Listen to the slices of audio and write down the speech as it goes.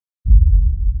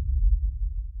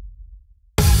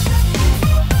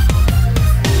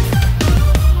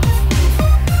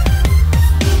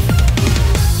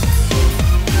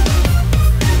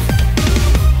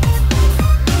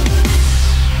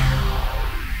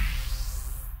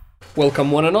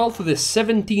Welcome one and all to the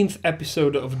 17th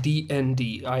episode of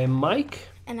D&D. I am Mike.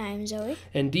 And I am Zoe.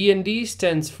 And D&D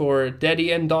stands for Daddy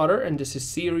and Daughter, and this is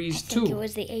Series 2. I think it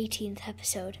was the 18th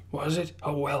episode. Was it?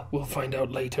 Oh well, we'll find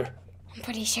out later. I'm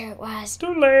pretty sure it was.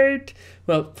 Too late!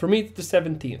 Well, for me it's the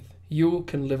 17th. You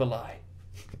can live a lie.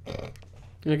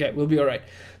 Okay, we'll be alright.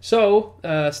 So,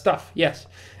 stuff, yes.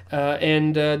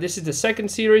 This is the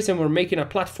second series, and we're making a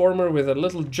platformer with a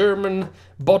little German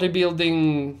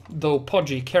bodybuilding, though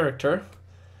podgy character,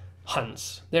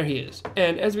 Hans. There he is.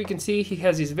 And as we can see, he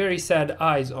has his very sad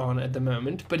eyes on at the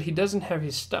moment, but he doesn't have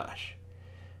his stash.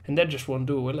 And that just won't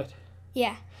do, will it?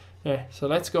 Yeah. Yeah, so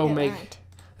let's go make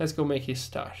his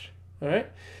stash.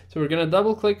 Alright? So we're gonna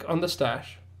double click on the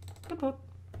stash.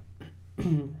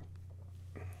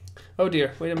 Oh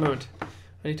dear, wait a moment.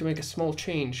 I need to make a small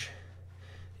change.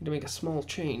 And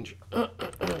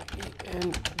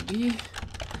D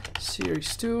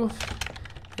Series 2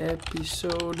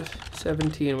 Episode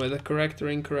 17, whether correct or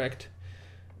incorrect.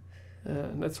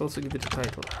 Let's also give it a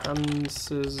title.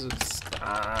 Hans's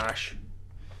Stash.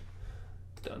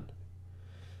 Done.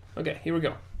 Okay, here we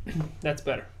go. That's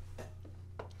better.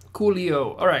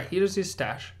 Coolio. Alright, here's his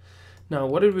stash. Now,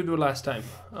 what did we do last time?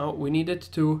 Oh, we needed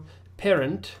to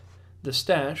parent the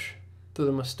stash to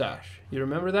the mustache. You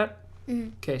remember that? Mm-hmm.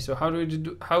 Okay, so how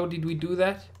did we do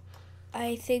that?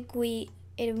 I think it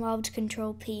involved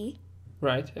Control P.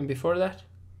 Right, and before that?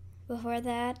 Before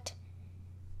that,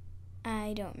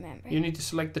 I don't remember. You need to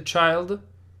select the child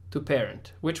to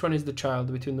parent. Which one is the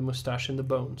child between the mustache and the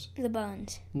bones? The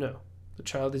bones. No, the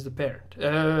child is the parent.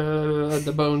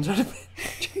 The bones are the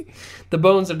parent. The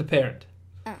bones are the parent.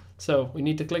 Oh. So we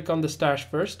need to click on the stash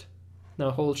first. Now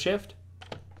hold shift.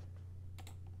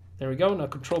 There we go. Now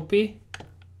Control P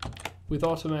with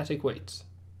automatic weights.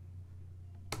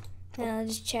 Then I'll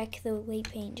just check the weight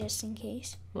paint just in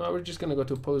case. Well, we're just gonna go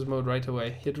to pose mode right away.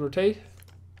 Hit rotate.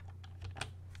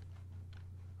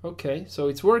 Okay, so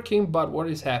it's working, but what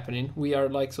is happening? We are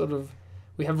like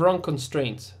we have wrong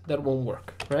constraints. That won't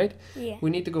work, right? Yeah. We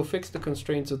need to go fix the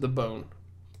constraints of the bone.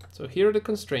 So here are the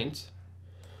constraints.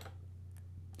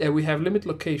 And we have limit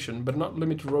location, but not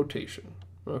limit rotation.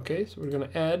 Okay, so we're gonna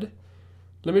add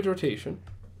limit rotation.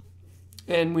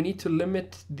 And we need to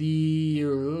limit the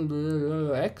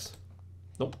X.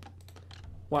 Nope.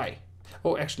 Y.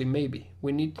 Oh, actually, maybe.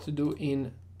 We need to do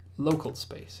in local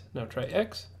space. Now try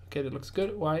X. Okay, that looks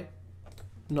good. Y.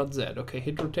 Not Z. Okay,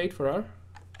 hit rotate for R.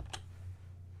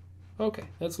 Okay,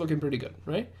 that's looking pretty good,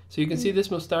 right? So you can see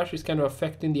this mustache is kind of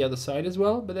affecting the other side as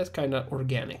well, but that's kind of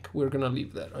organic. We're going to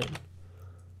leave that in.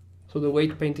 So the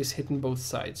weight paint is hitting both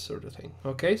sides, sort of thing.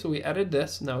 Okay, so we added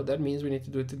this. Now that means we need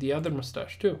to do it to the other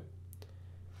mustache too.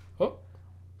 Oh.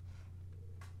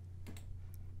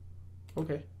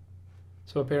 Okay.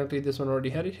 So apparently this one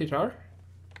already had it. Hit R.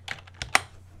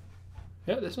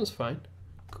 Yeah, this one's fine.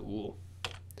 Cool.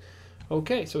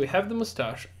 Okay, so we have the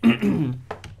mustache.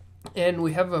 And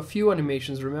we have a few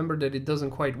animations. Remember that it doesn't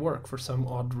quite work for some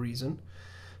odd reason.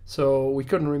 So we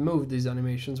couldn't remove these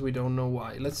animations. We don't know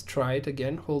why. Let's try it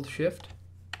again. Hold shift.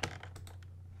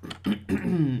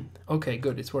 Okay,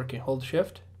 good. It's working. Hold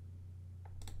shift.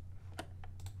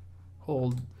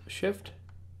 Hold shift.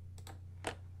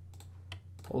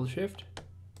 Hold shift.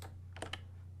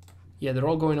 Yeah, they're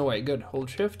all going away. Good. Hold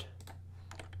shift.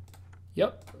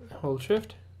 Yep. Hold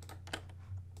shift.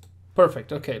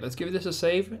 Perfect. Okay, let's give this a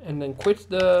save and then quit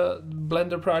the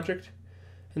Blender project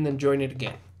and then join it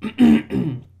again.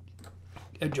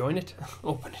 Join it?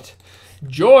 Open it.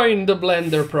 Join the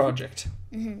Blender project.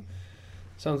 Mm-hmm.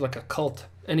 Sounds like a cult.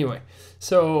 Anyway,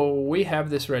 so we have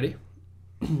this ready.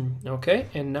 Okay,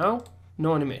 and now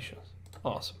no animations.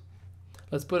 Awesome.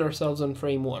 Let's put ourselves on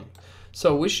frame 1.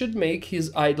 So we should make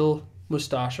his idle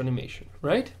mustache animation,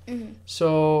 right? Mm-hmm.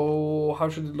 So how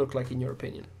should it look like in your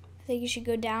opinion? I think you should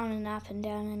go down and up and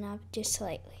down and up just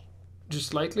slightly. Just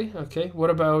slightly? Okay. What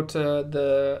about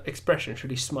the expression?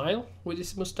 Should he smile with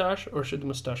his mustache, or should the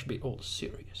mustache be all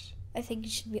serious? I think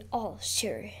it should be all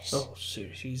serious. Oh,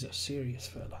 serious. He's a serious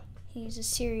fella. He's a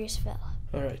serious fella.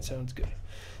 All right, sounds good.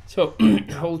 So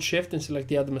hold shift and select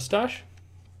the other mustache.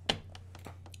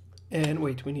 And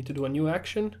wait, we need to do a new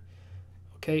action.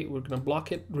 Okay, we're gonna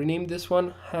block it. Rename this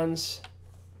one Hans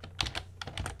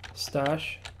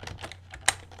Stache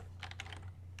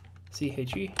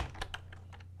CHE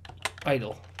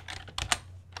idle.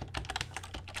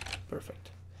 Perfect.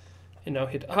 And now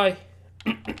hit I.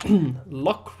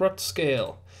 Lock rut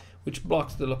scale, which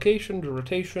blocks the location, the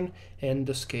rotation, and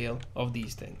the scale of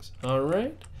these things. All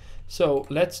right. So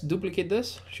let's duplicate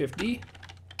this. Shift D.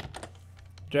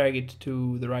 Drag it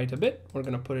to the right a bit. We're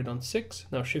gonna put it on 6.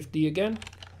 Now Shift D again.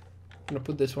 I'm gonna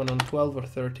put this one on 12 or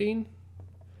 13.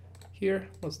 here,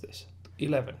 what's this?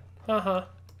 11. Haha,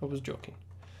 I was joking.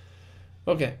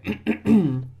 Okay.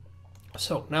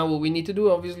 So now what we need to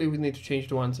do, obviously we need to change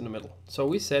the ones in the middle. So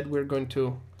we said we're going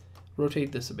to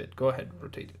rotate this a bit. Go ahead,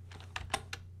 rotate it.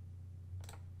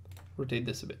 Rotate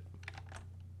this a bit.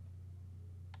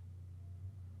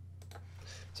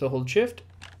 So hold shift,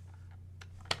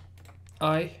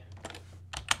 I,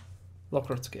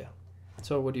 Lockhart scale.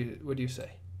 So what do you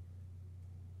say?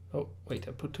 Oh wait,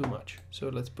 I put too much. So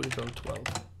let's put it on 12.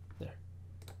 There.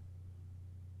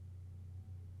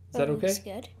 Is that okay? Looks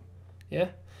good. Yeah?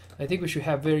 I think we should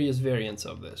have various variants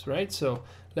of this, right? So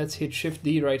let's hit Shift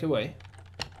D right away.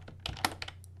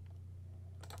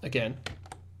 Again.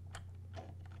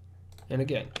 And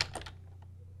again.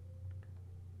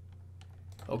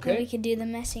 Okay? Or we could do the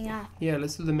messing up. Yeah,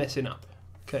 let's do the messing up.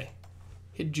 Okay.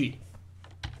 Hit G.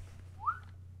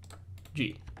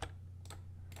 G.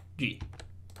 G.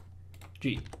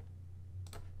 G.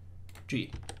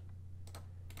 G. G.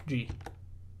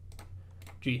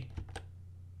 G.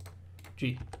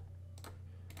 G.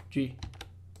 G.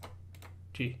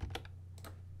 G.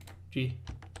 G.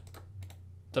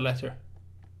 The letter.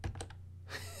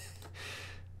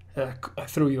 I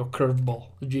threw you a curveball.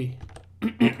 G.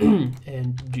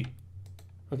 And G.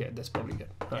 Okay, that's probably good.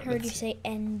 All right, I heard you say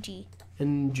NG.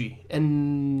 NG.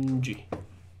 NG.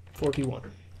 41.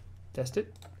 Test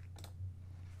it.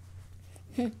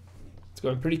 It's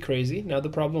going pretty crazy. Now the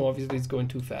problem obviously is going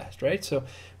too fast, right? So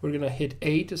we're gonna hit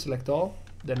A to select all,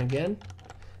 then again.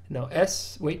 Now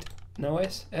S, wait, now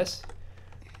S, S.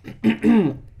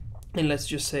 And let's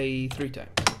just say 3 times.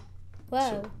 Whoa.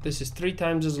 So this is 3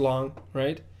 times as long,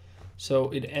 right? So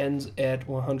it ends at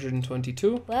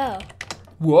 122. Whoa.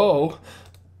 Whoa!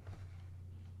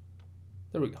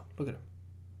 There we go, look at him.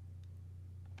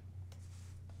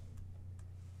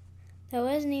 That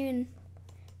wasn't even,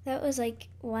 that was like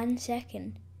 1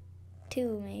 second.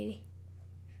 2 maybe.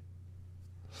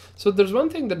 So there's one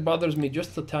thing that bothers me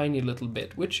just a tiny little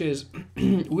bit, which is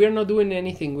we are not doing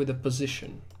anything with the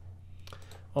position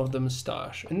of the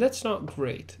mustache, and that's not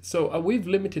great. So we've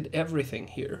limited everything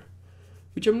here,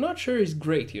 which I'm not sure is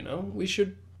great, you know. We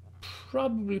should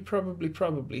probably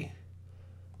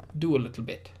do a little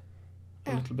bit.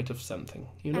 A little bit of something,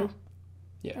 you know?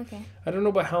 Yeah. Okay. I don't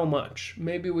know by how much.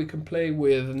 Maybe we can play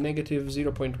with negative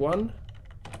 0.1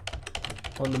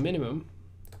 on the minimum.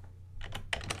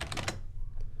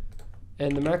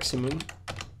 And the maximum.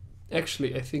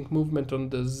 Actually, I think movement on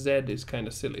the Z is kind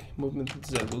of silly. Movement on the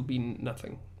Z will be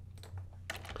nothing.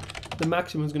 The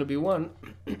maximum is going to be 1.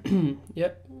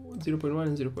 Yeah, 0.1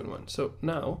 and 0.1. So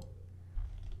now,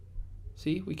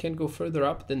 see, we can go further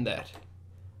up than that.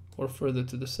 Or further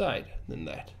to the side than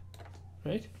that.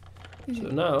 Right? So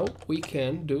now we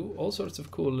can do all sorts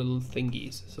of cool little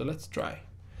thingies. So let's try.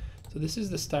 So this is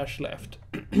the stash left.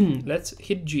 Let's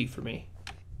hit G for me.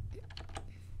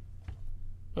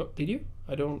 Oh, did you?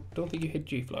 I don't think you hit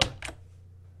G, Flower.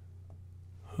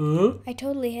 Huh? I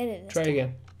totally hit it. Try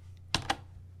again.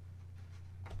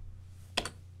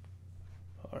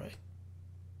 All right.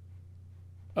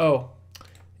 Oh,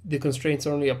 the constraints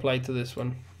only apply to this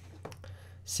one.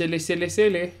 Silly, silly,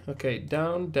 silly. Okay,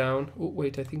 down, down. Oh,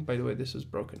 wait, I think, by the way, this is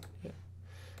broken. Yeah.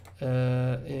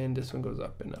 And this one goes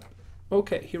up and up.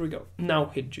 Okay, here we go. Now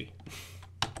hit G.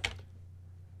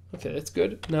 Okay, that's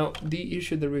good. Now, the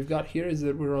issue that we've got here is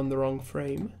that we're on the wrong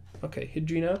frame. Okay, hit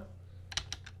G now.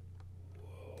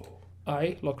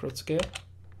 I, Lockhart scale.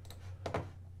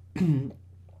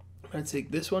 Let's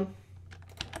take this one.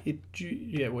 Hit G.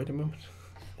 Yeah, wait a moment.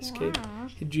 Escape. Wow.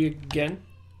 Hit G again.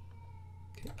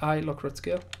 Okay, I, Lockhart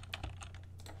scale.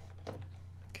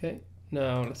 Okay,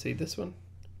 now let's say this one.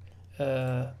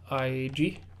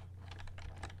 IG.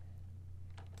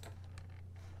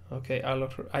 Okay, I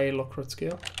Lockhart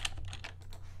scale.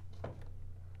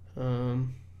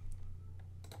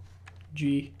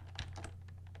 G.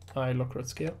 I Lockhart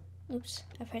scale. Oops,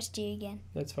 I pressed G again.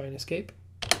 That's fine. Escape.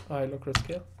 I Lockhart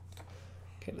scale.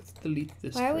 Okay, let's delete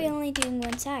this. Why are we only doing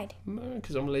one side?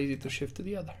 Because I'm lazy to shift to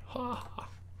the other. Ha ha.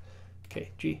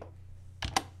 Okay, G.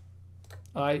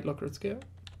 I Lockhart scale.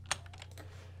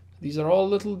 These are all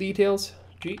little details.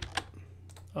 G.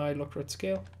 I Lockhart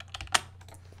scale.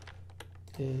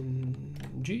 And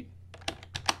G.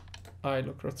 I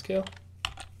Lockhart scale.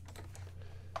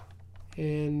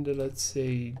 And let's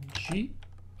say G.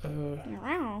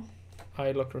 Wow.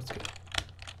 I Lockhart scale.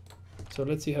 So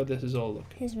let's see how this is all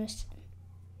looking. His must.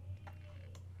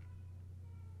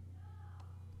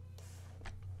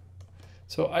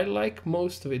 So I like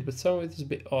most of it, but some of it is a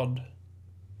bit odd.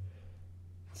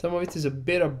 Some of it is a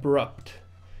bit abrupt.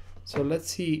 So let's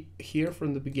see here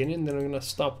from the beginning, then I'm gonna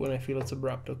stop when I feel it's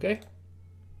abrupt, okay?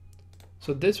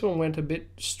 So this one went a bit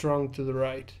strong to the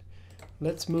right.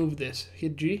 Let's move this.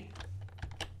 Hit G.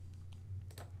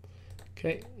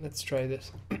 Okay, let's try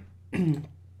this.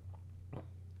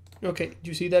 Okay, do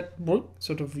you see that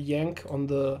sort of yank on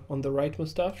the right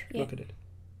mustache? Yeah. Look at it.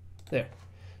 There.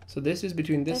 So this is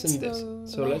between this That's and this. the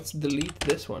So let's delete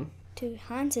this one. To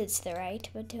Hans it's the right,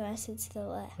 but to us it's the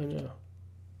left. I know.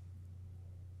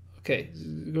 Okay,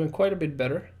 going quite a bit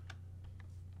better.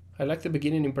 I like the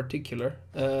beginning in particular.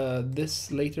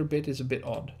 This later bit is a bit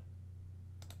odd.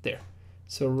 There.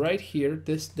 So right here,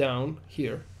 this down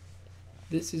here,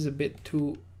 this is a bit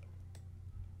too...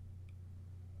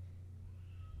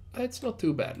 It's not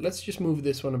too bad. Let's just move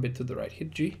this one a bit to the right.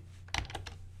 Hit G.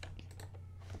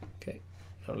 Okay,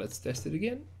 now let's test it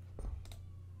again.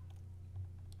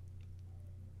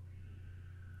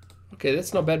 Okay,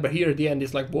 that's not bad, but here at the end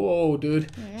it's like, whoa,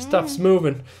 dude, stuff's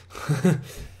moving.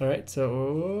 All right,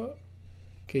 so,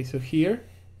 okay, so here,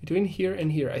 between here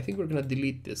and here, I think we're gonna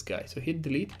delete this guy. So hit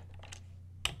delete,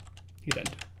 hit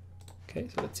enter. Okay,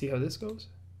 so let's see how this goes.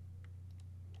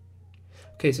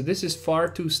 Okay, so this is far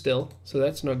too still, so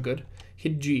that's not good.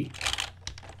 Hit G,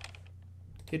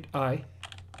 hit I,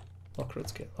 lock road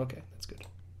scale. Okay, that's good.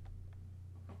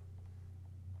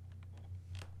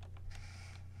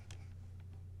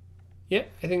 Yeah,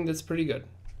 I think that's pretty good.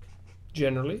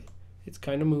 Generally, it's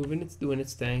kind of moving, it's doing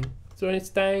its thing. It's doing its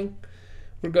thing.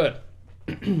 We're good.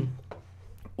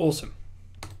 Awesome.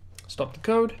 Stop the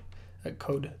code.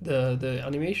 The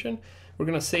animation. We're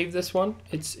gonna save this one.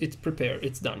 It's prepared.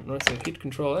 It's done. Right? So hit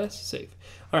Control S, save.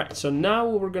 All right. So now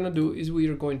what we're gonna do is we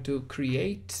are going to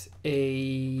create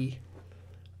a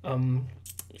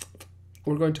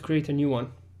we're going to create a new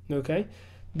one. Okay.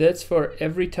 That's for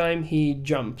every time he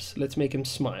jumps. Let's make him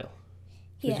smile.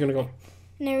 So he's gonna go.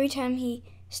 And every time he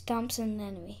stomps an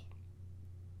enemy,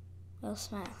 we'll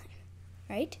smile.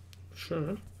 Right?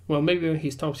 Sure. Well, maybe when he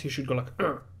stomps, he should go like.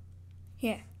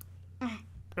 Yeah.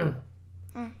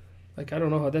 Like, I don't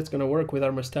know how that's gonna work with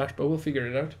our mustache, but we'll figure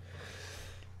it out.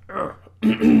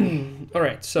 All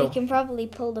right, so we can probably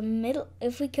pull the middle.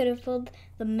 If we could have pulled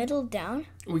the middle down,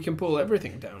 we can pull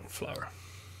everything down, Flower.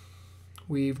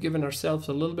 We've given ourselves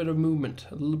a little bit of movement,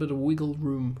 a little bit of wiggle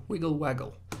room, wiggle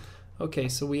waggle. Okay,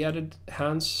 so we added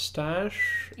Hans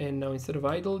Stache, and now instead of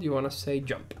idle, you want to say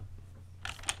jump.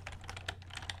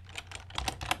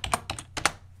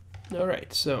 All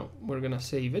right, so we're gonna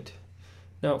save it.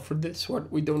 Now for this one,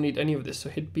 we don't need any of this, so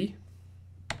hit B.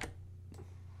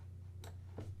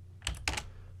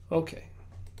 Okay,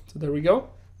 so there we go.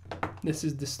 This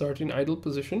is the starting idle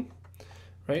position,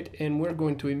 right? And we're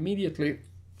going to immediately,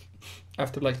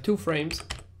 after like 2 frames,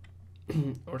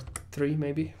 or 3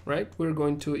 maybe, right? We're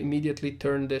going to immediately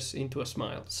turn this into a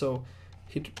smile. So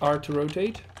hit R to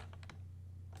rotate,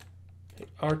 hit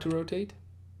R to rotate.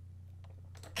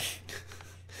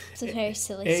 It's a very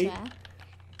silly smile.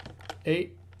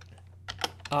 A,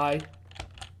 I,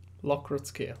 lock rod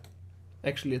scale.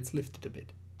 Actually, it's lifted a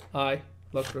bit. I,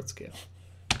 lock rod scale.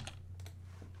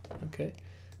 Okay,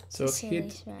 so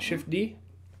hit smile. Shift D.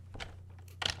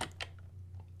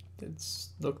 It's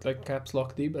looked like caps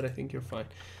lock D, but I think you're fine.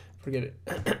 Forget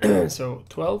it. So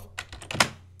 12.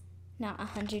 Not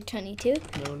 122.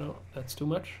 No, that's too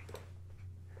much.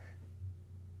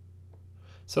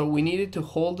 So we needed to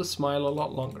hold the smile a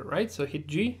lot longer, right? So hit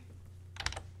G.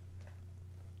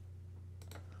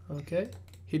 Okay,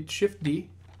 hit Shift D.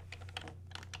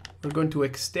 We're going to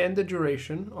extend the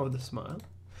duration of the smile,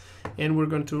 and we're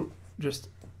going to just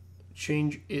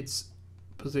change its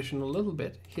position a little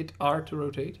bit. Hit R to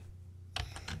rotate.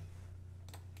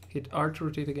 Hit R to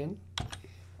rotate again.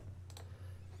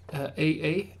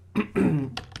 AA.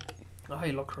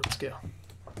 I lock rod scale.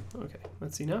 Okay,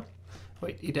 let's see now.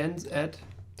 Wait, it ends at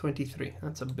 23.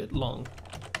 That's a bit long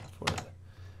for it,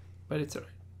 but it's alright.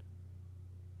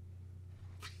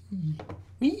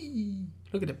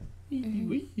 Look at it.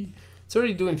 It's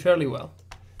already doing fairly well.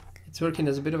 It's working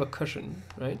as a bit of a cushion,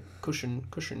 right? Cushion.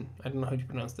 I don't know how you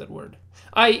pronounce that word.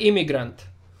 I immigrant.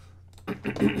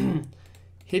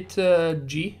 Hit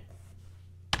G.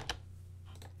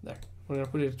 There. We're gonna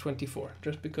put it at 24,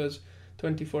 just because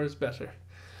 24 is better.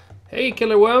 Hey,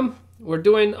 Killer Worm. We're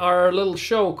doing our little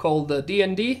show called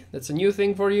D&D. That's a new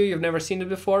thing for you. You've never seen it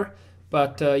before.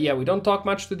 But yeah, we don't talk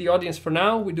much to the audience for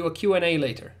now. We do a Q&A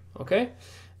later, okay?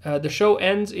 The show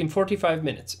ends in 45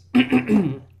 minutes.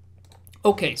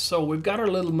 Okay, so we've got our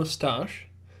little mustache,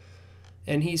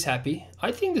 and he's happy.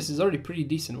 I think this is already pretty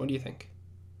decent. What do you think?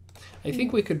 I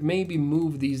think we could maybe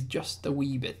move these just a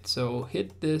wee bit. So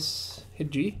hit this,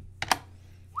 hit G,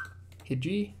 hit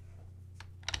G.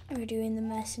 We're doing the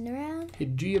messing around.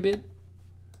 Hit G a bit.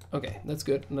 Okay, that's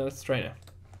good. Now let's try now.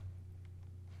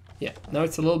 Yeah, now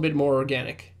it's a little bit more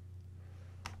organic.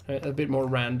 A bit more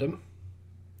random.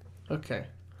 Okay.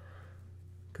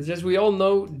 Because as we all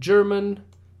know, German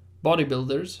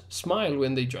bodybuilders smile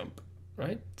when they jump,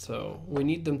 right? So we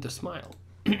need them to smile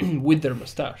with their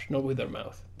mustache, not with their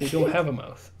mouth. They don't have a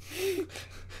mouth.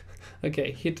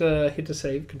 Okay, hit a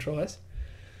save, Control S.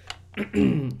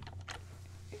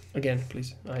 Again,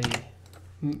 please. I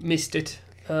missed it.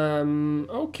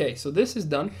 Okay, so this is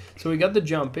done. So we got the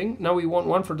jumping. Now we want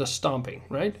one for the stomping,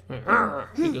 right?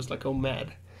 He goes like, oh,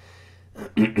 mad.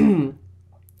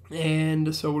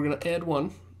 And so we're gonna add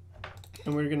one,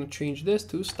 and we're gonna change this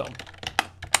to stomp.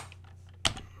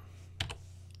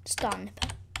 Stomp.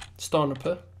 Stomp.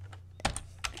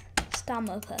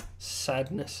 Stomp.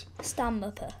 Sadness.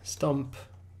 Stomp. Stomp.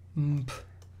 Mp.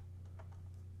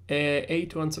 A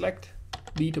to unselect.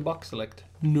 B to box select.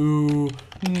 No.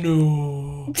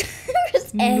 No.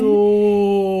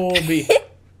 No. B.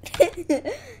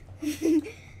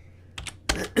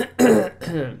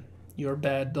 You're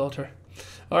bad, daughter.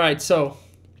 Alright, so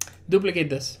duplicate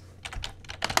this.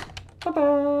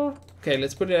 Okay,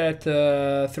 let's put it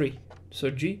at 3.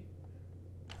 So G.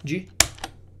 G.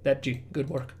 That G. Good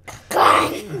work.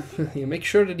 You make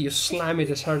sure that you slam it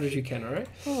as hard as you can, alright?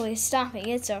 Oh, he's stomping.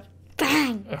 It's a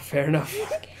bang. Fair enough.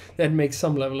 That makes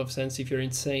some level of sense if you're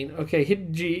insane. Okay,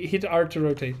 hit G, hit R to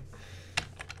rotate.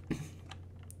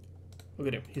 Look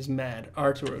at him, he's mad.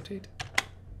 R to rotate.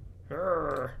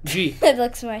 G. It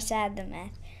looks more sad than that.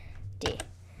 D.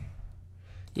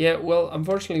 Yeah, well,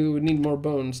 unfortunately, we would need more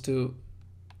bones to...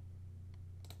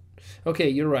 Okay,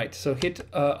 you're right. So hit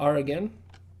R again.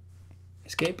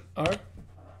 Escape, R.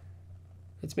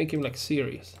 Let's make him like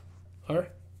serious. R.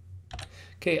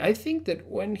 Okay, I think that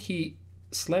when he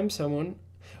slams someone...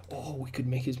 Oh, we could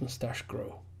make his mustache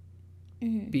grow.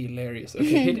 Be hilarious.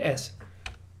 Okay, hit S.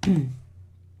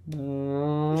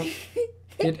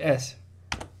 Hit S.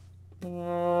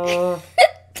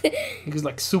 He's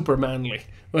like super manly.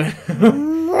 That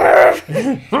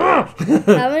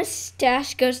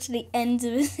mustache goes to the ends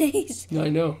of his face. I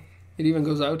know. It even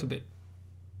goes out a bit.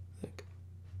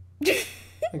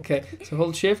 Okay, so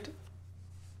hold shift.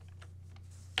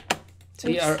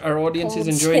 See, our audience is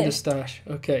enjoying the stash.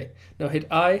 Okay, now hit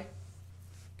I.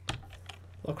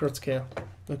 Lockrod scale.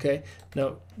 Okay,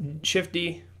 now shift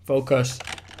D. Focus.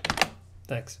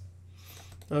 Thanks.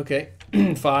 Okay,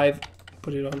 5.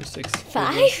 Put it on to 6.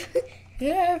 5?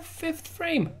 Yeah, 5th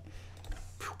frame.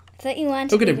 I thought you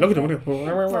wanted Look at him, to look at him, look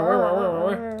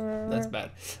at him. That's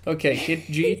bad. Okay, hit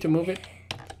G to move it.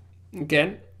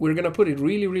 Again, we're going to put it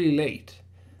really, really late.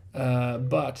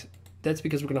 But that's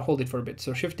because we're going to hold it for a bit.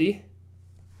 So shift D.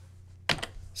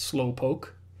 Slow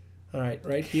poke. Alright,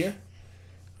 right here.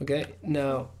 Okay,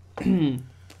 now,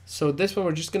 so this one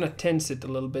we're just going to tense it a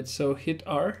little bit. So hit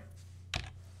R.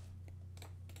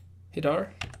 Hit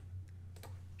R.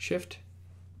 Shift.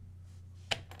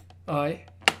 I.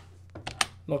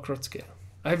 Lockrod scale.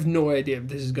 I have no idea if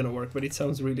this is going to work, but it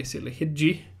sounds really silly. Hit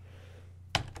G.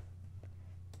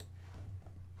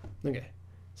 Okay,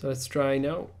 so let's try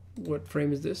now. What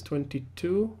frame is this?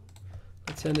 22.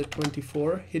 Let's send it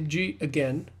 24. Hit G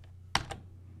again.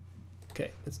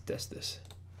 Okay, let's test this.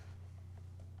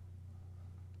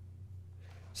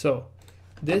 So,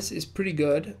 this is pretty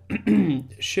good.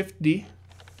 Shift D.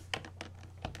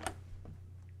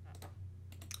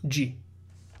 G.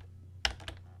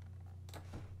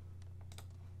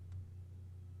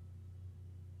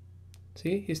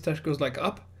 See, his touch goes like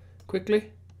up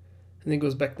quickly and then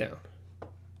goes back down.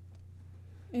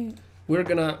 We're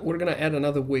gonna add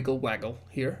another wiggle waggle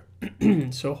here.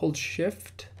 So hold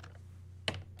shift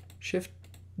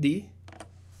D.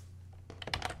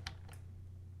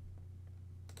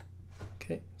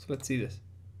 Okay, so let's see this.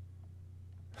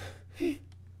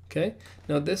 Okay,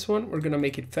 now this one we're gonna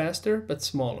make it faster but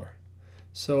smaller.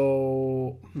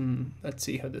 So let's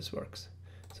see how this works.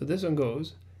 So this one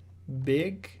goes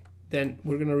big, then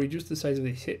we're gonna reduce the size of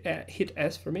this. Hit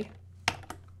S for me.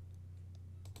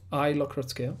 I Lockrod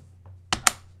scale.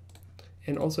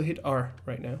 And also hit R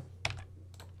right now.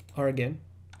 R again.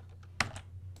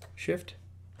 Shift.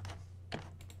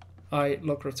 I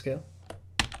Lockrod scale.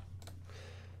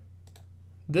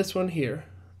 This one here,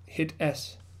 hit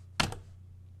S.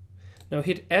 Now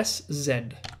hit S, Z.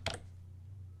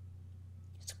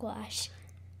 Squash.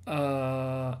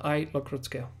 I Lockrod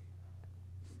scale.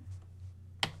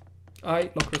 I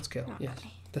Lockrod scale. No, yes.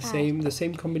 The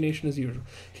same combination as usual.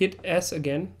 Hit S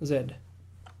again, Z.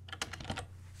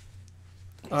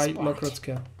 I Lockrod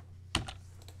scale.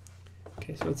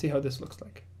 Okay, so let's see how this looks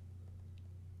like.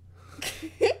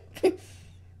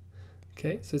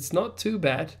 Okay, so it's not too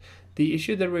bad. The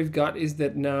issue that we've got is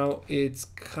that now it's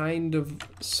kind of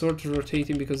sort of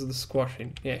rotating because of the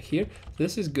squashing. Yeah, here,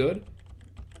 this is good.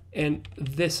 And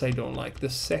this I don't like, the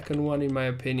second one in my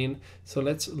opinion. So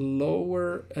let's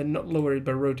lower, not lower it,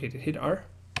 but rotate it. Hit R.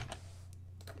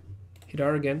 Hit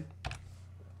R again.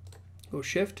 Go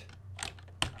shift.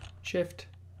 Shift.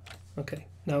 Okay,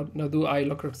 now do I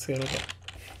lock or scale again.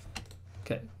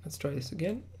 Okay, let's try this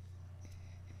again.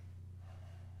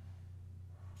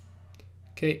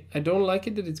 Okay, I don't like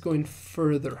it that it's going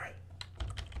further.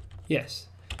 Yes.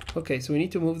 Okay, so we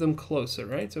need to move them closer,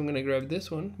 right? So I'm gonna grab this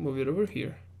one, move it over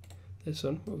here. This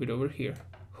one, move it over here.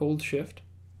 Hold shift.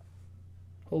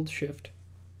 Hold shift.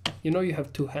 You know you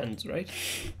have two hands, right?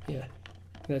 Yeah,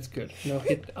 that's good. Now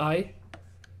hit I.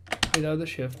 Hit other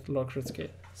shift, lock or scale.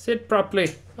 Sit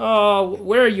properly. Oh,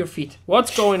 where are your feet?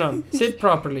 What's going on? Sit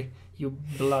properly, you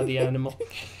bloody animal.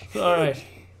 All right.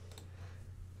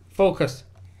 Focus.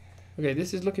 Okay,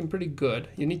 this is looking pretty good.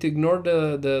 You need to ignore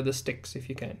the sticks if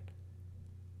you can.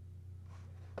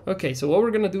 Okay, so what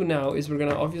we're gonna do now is we're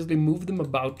gonna obviously move them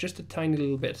about just a tiny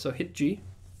little bit. So hit G.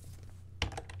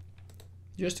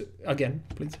 Just again,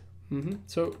 please.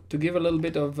 So to give a little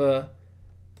bit of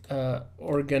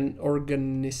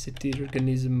organization.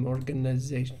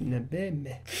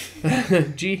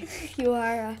 G. You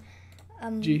are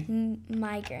a G.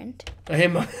 migrant. I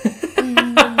am.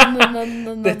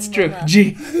 That's true.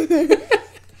 G.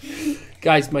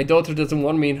 Guys, my daughter doesn't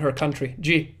want me in her country.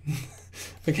 G.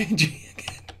 Okay, G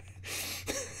again.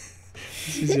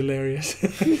 This is hilarious.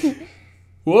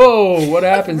 Whoa, what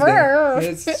happens there?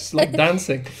 It's like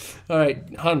dancing. All right,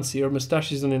 Hans, your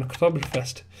mustache is on an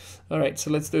Oktoberfest. All right,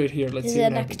 so let's do it here. Let's see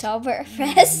what happens. Is it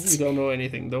Oktoberfest? You don't know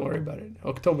anything. Don't worry about it.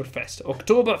 Oktoberfest.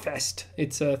 Oktoberfest.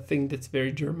 It's a thing that's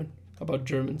very German, about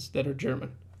Germans that are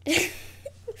German.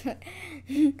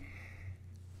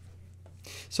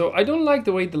 So I don't like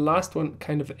the way the last one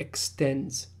kind of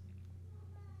extends.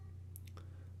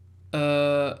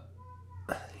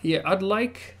 Yeah, I'd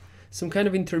like some kind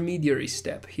of intermediary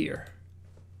step here.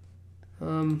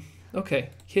 Okay,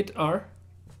 hit R.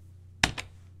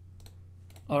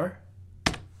 R.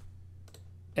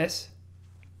 S.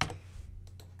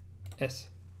 S.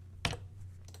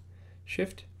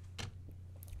 Shift.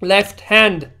 Left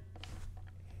hand.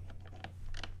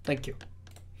 Thank you.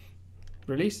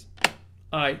 Release.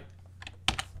 I.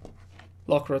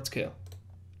 Lock rod scale.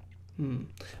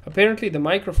 Apparently the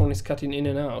microphone is cutting in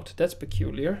and out. That's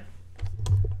peculiar.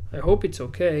 I hope it's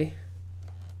okay,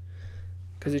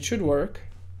 because it should work.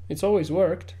 It's always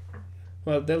worked.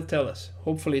 Well, they'll tell us.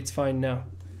 Hopefully it's fine now.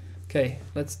 Okay,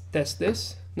 let's test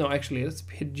this. No, actually, let's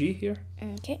hit G here.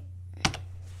 Okay.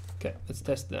 Okay, let's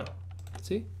test now.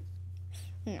 See?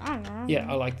 Yeah,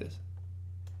 I like this.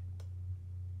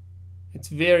 It's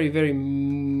very, very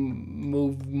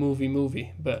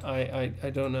movie, but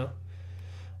I don't know.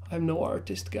 I'm no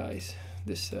artist, guys.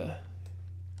 This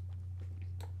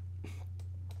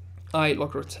I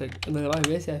lock rod scale.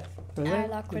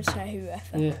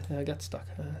 Yeah, I got stuck.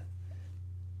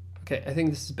 Okay, I think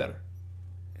this is better.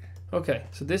 Okay,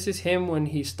 so this is him when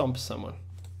he stomps someone.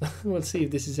 We'll see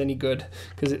if this is any good,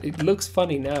 because it looks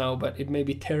funny now, but it may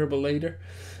be terrible later.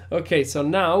 Okay, so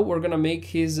now we're gonna make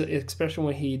his expression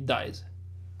when he dies.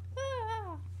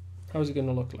 How's it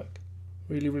gonna look like?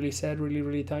 Really, really sad, really,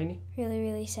 really tiny? Really,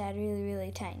 really sad, really,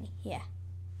 really tiny. Yeah.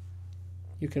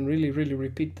 You can really, really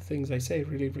repeat the things I say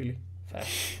really, really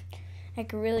fast. I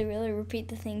can really, really repeat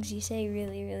the things you say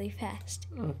really, really fast.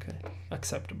 Okay,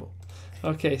 acceptable.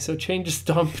 Okay, so change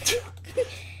stomp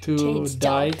to Change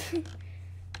die. stomp.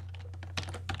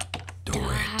 Do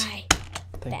it.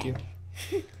 Thank Bang. you.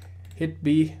 Hit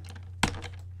B.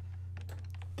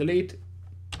 Delete.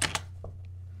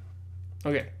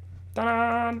 Okay.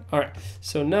 Ta-da! All right.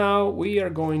 So now we are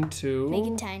going to Make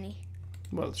it tiny.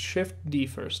 Well, Shift D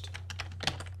first.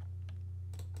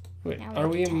 Wait, Now are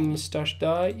make we it in tiny. mustache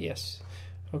die? Yes.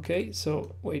 Okay,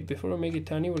 so wait, before we make it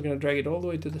tiny, we're gonna drag it all the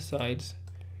way to the sides.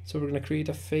 So we're gonna create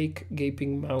a fake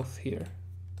gaping mouth here.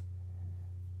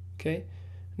 Okay,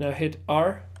 now hit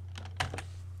R.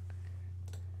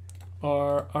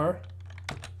 R.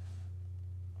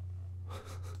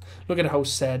 Look at how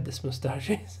sad this mustache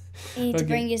is. You need to Okay.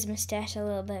 bring his mustache a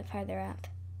little bit farther up.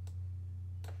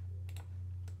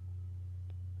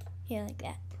 Yeah, like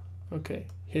that. Okay,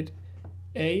 hit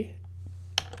A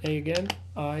again,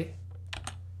 I,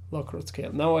 lock rod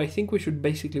scale. Now I think we should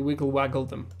basically wiggle waggle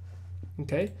them.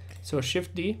 Okay, so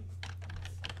Shift D.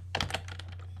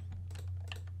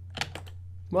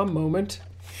 One moment.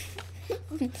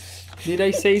 Did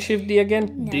I say Shift D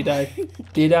again? No. Did I?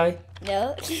 Did I?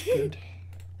 No. Good.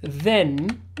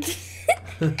 Then,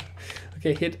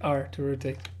 okay, hit R to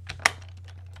rotate.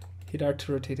 Hit R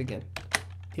to rotate again.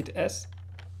 Hit S.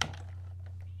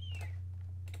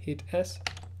 Hit S.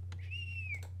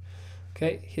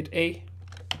 Okay, hit A,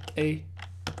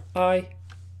 I.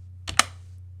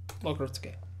 Lock rod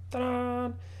scale. Ta-da!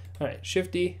 All right,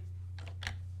 Shift D.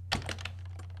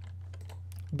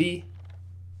 B.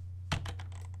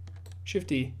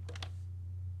 Shift E.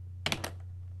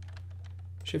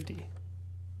 Shift E.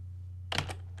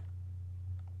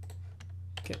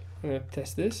 Okay, I'm gonna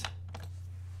test this.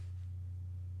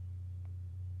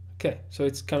 Okay, so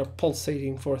it's kind of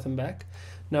pulsating forth and back.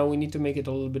 Now we need to make it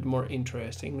a little bit more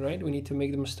interesting, right? We need to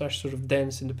make the mustache sort of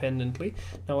dance independently.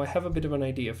 Now I have a bit of an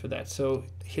idea for that. So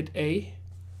hit A,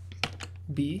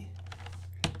 B,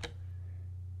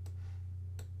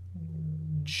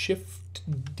 Shift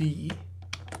D.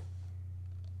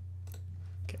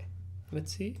 Okay,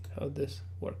 let's see how this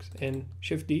works. And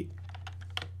Shift D.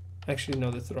 Actually, no,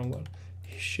 that's the wrong one.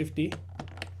 Shift D.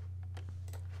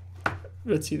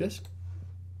 Let's see this.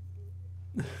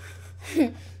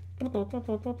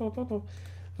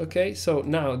 Okay, so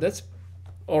now that's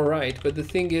all right, but the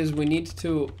thing is we need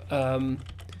to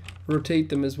rotate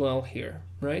them as well here,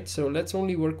 right? So let's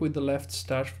only work with the left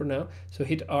stache for now. So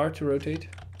hit R to rotate.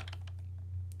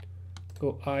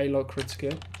 Go I, lock rod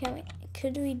scale.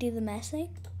 Could we do the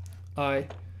messing? I,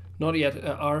 not yet.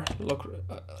 R, lock,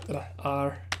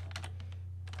 R,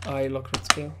 I, lock rod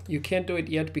scale. You can't do it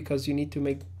yet because you need to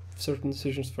make certain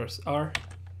decisions first. R,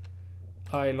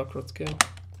 I, lock rod scale.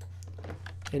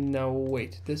 And now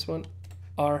wait, this one,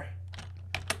 R,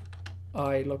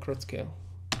 I, lock rod scale.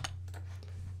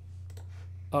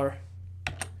 R,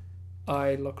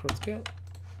 I, lock rod scale.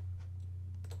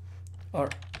 R,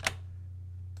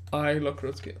 I, lock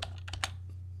rod scale.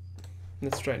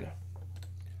 Let's try now.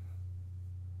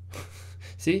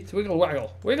 See, it's wiggle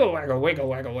waggle, wiggle waggle, wiggle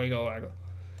waggle, wiggle waggle.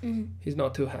 He's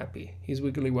not too happy. He's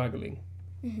wiggly waggling.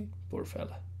 Poor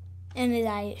fella. And his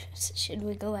eyes should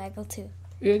wiggle waggle too.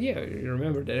 Yeah, you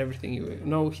remember that everything you...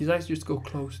 No, his eyes just go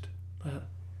closed.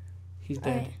 He's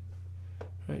dead.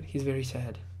 Right, he's very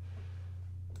sad.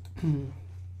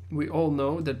 We all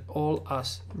know that all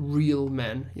us real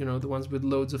men, you know, the ones with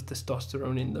loads of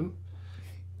testosterone in them,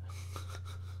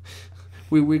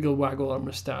 we wiggle waggle our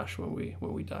mustache when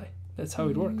we die. That's how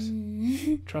it works.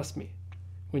 Trust me.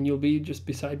 When you'll be just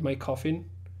beside my coffin,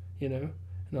 you know,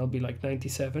 and I'll be like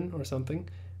 97 or something,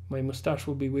 my mustache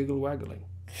will be wiggle waggling.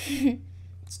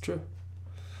 It's true.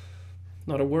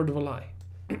 Not a word of a lie.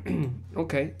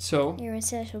 Okay, so... Your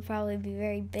mustache will probably be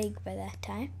very big by that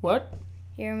time. What?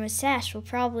 Your mustache will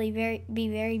probably be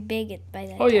very big by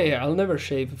that time. Oh, yeah, I'll never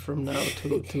shave from now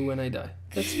to when I die.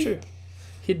 That's true.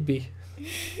 Hit B.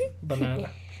 Banana.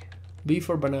 B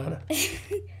for banana.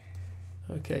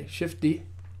 Okay, Shift D.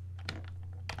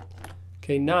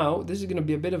 Okay, now this is going to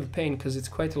be a bit of a pain because it's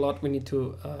quite a lot we need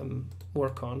to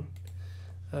work on.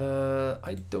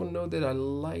 I don't know that I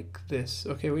like this.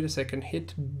 Okay, wait a second.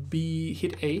 Hit B,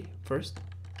 hit A first,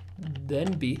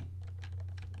 then B,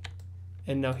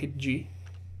 and now hit G.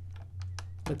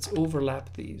 Let's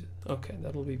overlap these. Okay,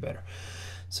 that'll be better.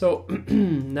 So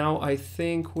now I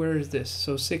think, where is this?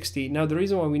 So 60. Now the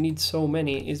reason why we need so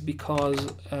many is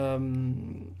because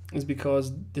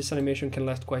this animation can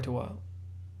last quite a while.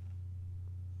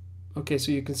 Okay,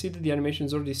 so you can see that the animation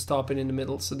is already stopping in the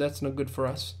middle, so that's not good for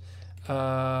us.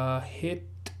 Hit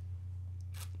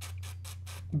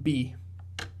B,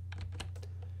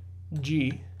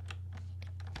 G.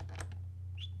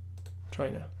 Try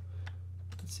now.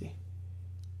 Let's see.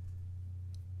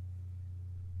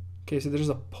 Okay, so there's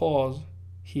a pause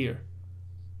here.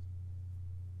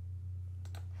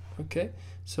 Okay,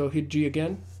 so hit G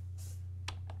again.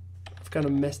 I've kind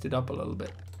of messed it up a little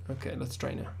bit. Okay, let's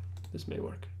try now. This may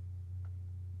work.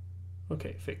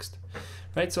 Okay, fixed.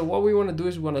 Right, so what we want to do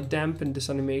is we want to dampen this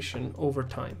animation over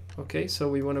time. Okay, so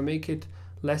we want to make it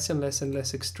less and less and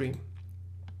less extreme.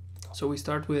 So we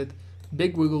start with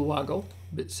big wiggle waggle.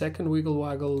 Second wiggle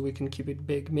waggle, we can keep it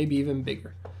big, maybe even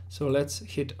bigger. So let's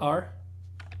hit R,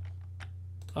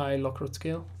 I, lock rod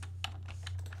scale.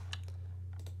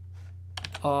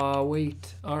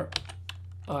 Wait, R,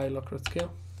 I, lock rod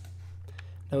scale.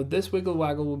 Now this wiggle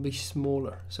waggle will be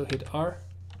smaller. So hit R,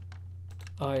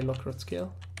 I, lock rod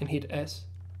scale, and hit S,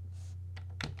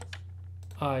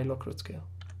 I, lock rod scale.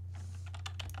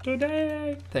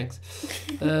 Today! Thanks.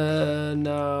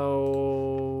 Now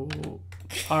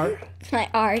R. My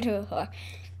R to a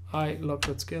I, lock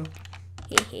rod scale.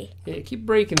 Yeah, keep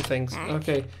breaking things.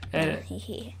 Okay.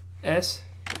 S,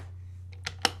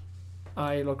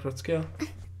 I, lock rod scale.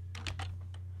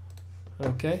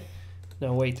 Okay.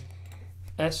 Now wait.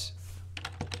 S,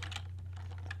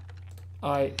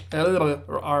 I, L,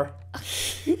 or R.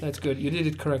 That's good. You did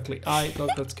it correctly. I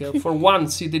look that scale. For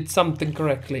once, you did something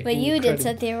correctly. But you did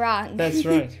something wrong. That's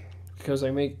right. Because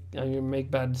I make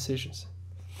bad decisions.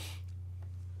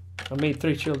 I made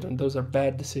 3 children. Those are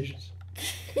bad decisions.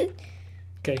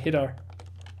 Okay, hit R.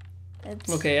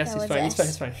 Okay, S is fine.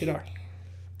 It's fine. Hit R.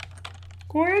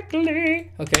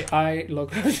 Quickly. Okay, I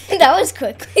look. That was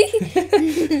quickly.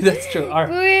 That's true. R.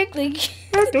 Quickly.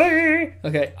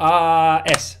 Okay.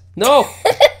 S. No.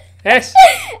 S.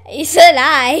 You said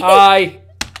I.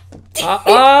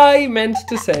 I meant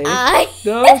to say.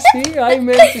 No, see, I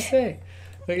meant to say.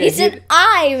 Okay, you said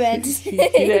I meant to say.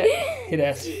 Hit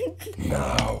S.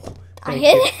 No. I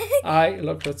hit it. I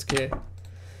look. That's good.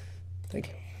 Thank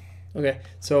you. Okay,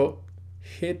 so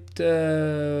hit.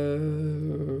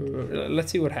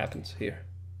 Let's see what happens here.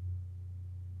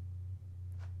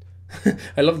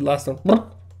 I love the last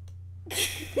one.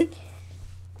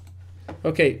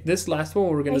 Okay, this last one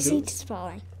we're gonna do. My seat is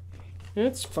falling.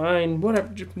 It's fine. Whatever.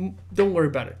 Just don't worry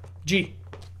about it. G.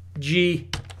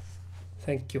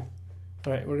 Thank you.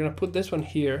 All right, we're gonna put this one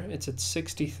here. It's at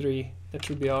 63. That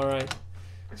should be all right.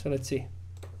 So let's see.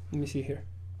 Let me see here.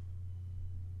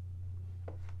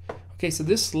 Okay, so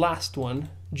this last one,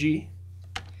 G.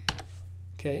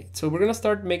 Okay, so we're gonna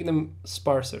start making them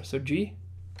sparser. So G.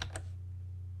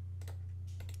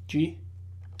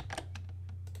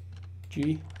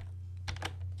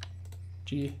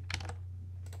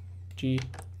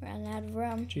 Run out of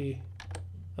room. G.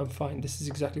 I'm fine. This is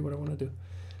exactly what I want to do.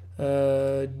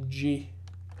 G.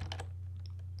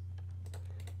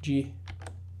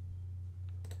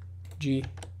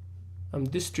 I'm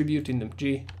distributing them.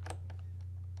 G.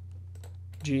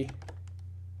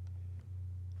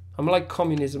 I'm like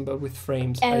communism, but with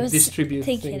frames. I distribute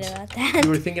things. About that. You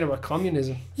were thinking about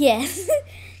communism. Yes.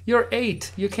 You're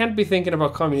 8. You can't be thinking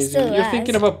about communism. Still You're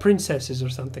thinking about princesses or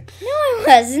something. No, I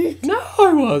wasn't. No,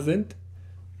 I wasn't.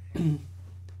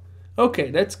 Okay,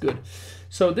 that's good.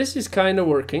 So this is kind of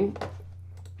working.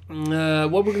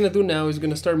 What we're going to do now is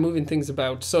going to start moving things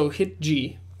about. So hit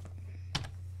G.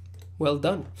 Well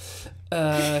done.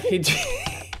 Hit G.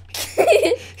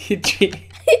 Hit G.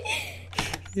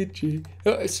 Hit G.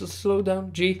 Oh, so slow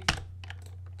down. G.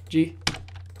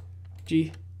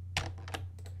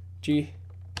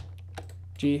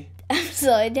 I'm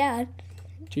slowing down.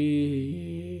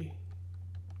 G.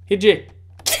 Hit G.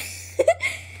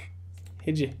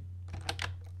 Hit G.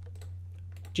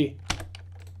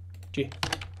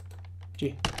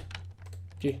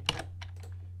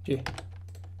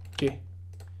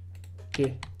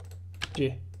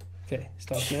 G. Okay,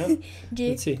 stop now.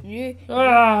 Let's see.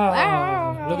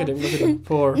 Look at him.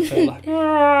 Poor fella.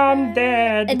 I'm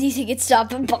dead. And do you think it's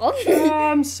stop and bomb?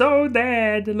 I'm so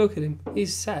dead. Look at him.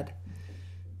 He's sad.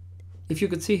 If you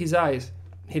could see his eyes,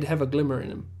 he'd have a glimmer in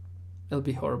him. It'll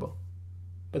be horrible.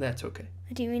 But that's okay.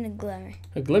 What do you mean a glimmer?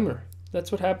 A glimmer.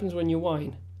 That's what happens when you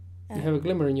whine. You have a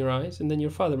glimmer in your eyes, and then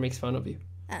your father makes fun of you.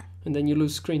 And then you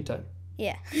lose screen time.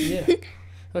 Yeah. Yeah.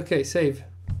 Okay, save.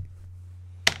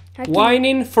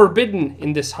 Whining forbidden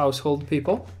in this household,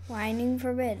 people. Whining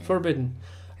forbidden. Forbidden.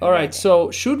 All right,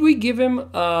 so should we give him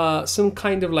some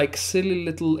kind of like silly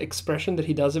little expression that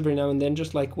he does every now and then,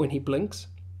 just like when he blinks?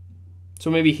 So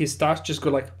maybe his Stache just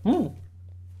go like, I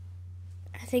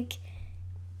think.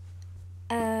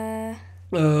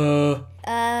 No.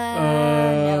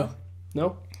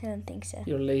 No? I don't think so.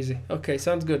 You're lazy. Okay,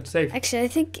 sounds good. Save. Actually, I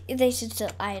think they should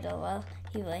still idle while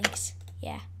he blinks.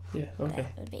 Yeah. Yeah, okay.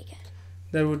 That would be good.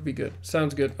 That would be good.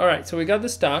 Sounds good. All right, so we got the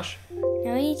Stache.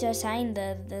 Now we need to assign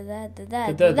the.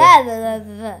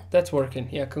 That's working.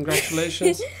 Yeah,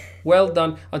 congratulations. Well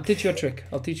done. I'll teach you a trick.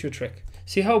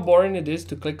 See how boring it is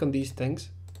to click on these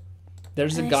things?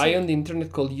 There's a guy on the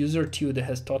internet called User2 that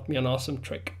has taught me an awesome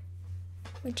trick.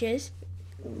 Which is?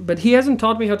 But he hasn't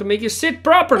taught me how to make you sit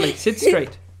properly. Sit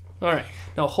straight. All right.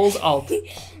 Now hold Alt.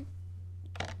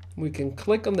 We can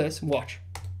click on this and watch.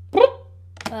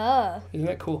 Oh. Isn't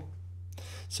that cool?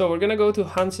 So we're going to go to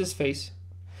Hans's face.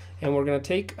 And we're going to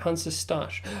take Hans's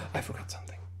Stache. I forgot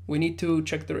something. We need to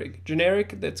check the rig.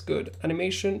 Generic, that's good.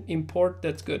 Animation, import,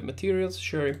 that's good. Materials,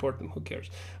 sure, import them. Who cares?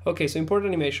 Okay, so import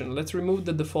animation. Let's remove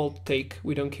the default take.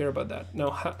 We don't care about that.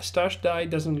 Now, Stache die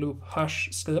doesn't loop. Stache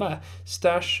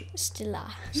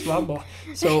slaba.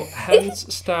 So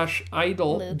Hans Stache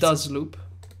idle does loop.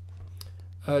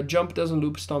 Jump doesn't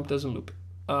loop. Stomp doesn't loop.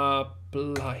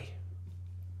 Apply.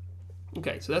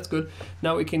 Okay, so that's good.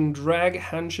 Now we can drag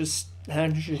Hans's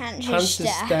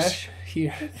Stache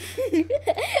here.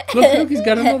 Look, he's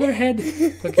got another head.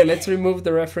 Okay, let's remove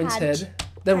the reference head.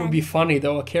 That would be funny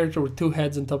though, a character with 2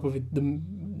 heads on top of it.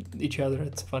 each other.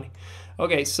 It's funny.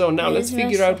 Okay, so now let's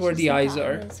figure out where the eyes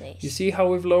are. You see how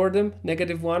we've lowered them?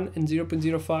 -1 and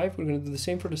 0.05. We're going to do the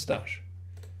same for the Stache.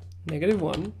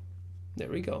 -1. There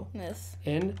we go. Yes.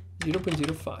 And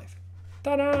 0.05.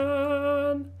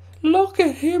 Ta-da! Look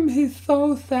at him. He's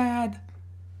so sad.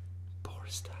 Poor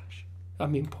Stache. I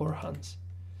mean, poor Hans.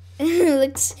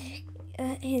 Looks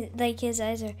like his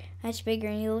eyes are much bigger,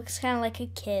 and he looks kind of like a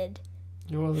kid.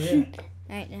 Well, yeah.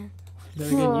 Right now.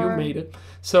 Then again, you made it.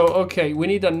 So, okay, we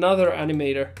need another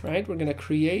animator, right? We're going to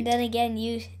create... Then again,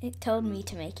 you told me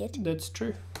to make it. That's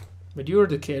true. But you're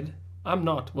the kid. I'm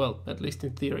not. Well, at least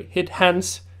in theory. Hit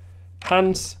Hans.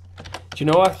 Hans. Do you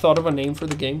know I thought of a name for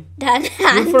the game? Hans.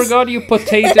 You forgot your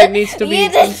potato needs to be... You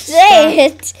didn't say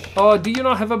it. Oh, do you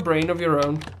not have a brain of your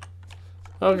own?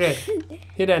 Okay.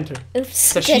 Hit enter. Oops.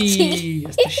 Stache.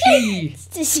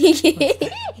 Stache.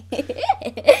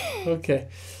 Okay.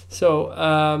 So,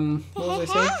 what was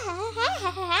I saying?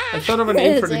 I thought of a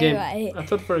name for the game. I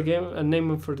thought for a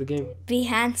name for the game. Be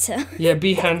handsome. Yeah,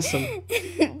 be handsome.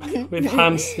 With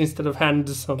Hans instead of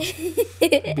handsome.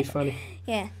 It'd be funny.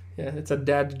 Yeah. Yeah, it's a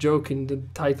dad joke in the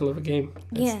title of a game.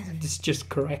 Yeah. It's just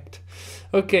correct.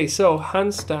 Okay, so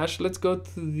Hans Stache. Let's go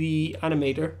to the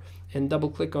animator and double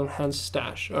click on Hans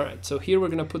Stache. All right, so here we're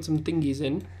going to put some thingies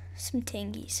in. Some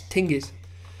tingies. Tingies.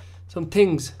 Some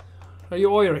things. Are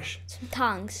you Irish? Some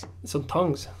tongues. Some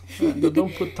tongues.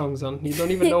 Don't put tongues on. You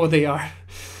don't even know what they are.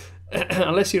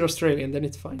 Unless you're Australian, then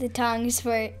it's fine. The tongues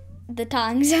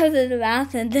of the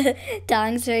mouth and the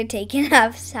tongues for taking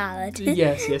off salad.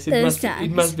 Yes,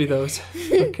 it must be those.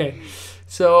 Okay,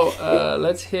 so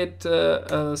let's hit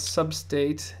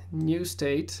substate, new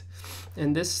state,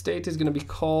 and this state is going to be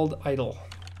called idle.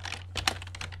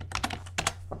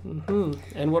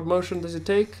 And what motion does it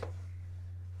take?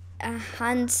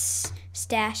 Hans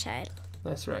Stache idle.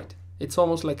 That's right. It's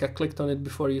almost like I clicked on it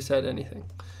before you said anything.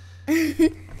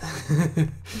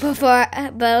 But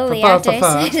only after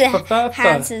I said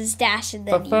Hans's Stache, and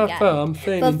then you got I'm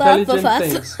saying intelligent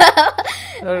things.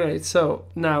 Alright, so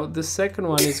now the second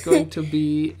one is going to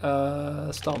be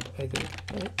stomp, I think.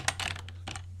 Right?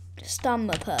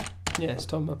 Stompa. Yeah,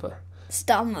 stompa.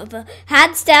 Stompa.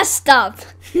 Hans Stache stomp.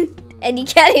 And you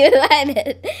can't even find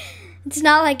it. It's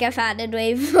not like I found it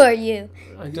way before you.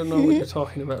 I don't know what you're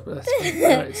talking about, but that's fine.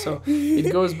 Alright, so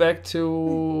it goes back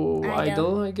to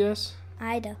idle, I guess.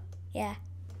 Idle, yeah.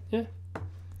 Yeah.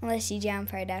 Unless you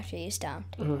jump right after you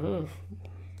stomped.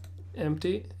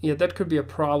 Empty. Yeah, that could be a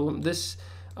problem. This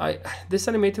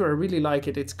animator, I really like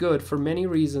it. It's good for many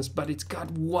reasons, but it's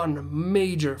got one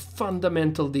major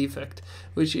fundamental defect,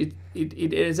 which it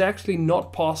is actually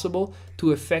not possible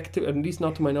to at least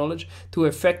not to my knowledge, to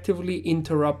effectively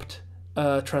interrupt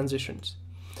transitions.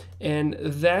 And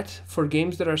that, for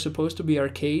games that are supposed to be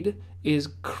arcade, is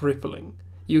crippling.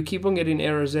 You keep on getting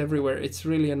errors everywhere. It's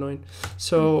really annoying.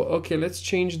 So, okay, let's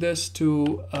change this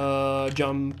to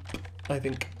jump, I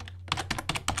think.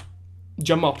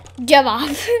 Jump up. Jump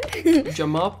up.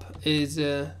 Jump up is,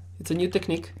 it's a new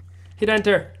technique. Hit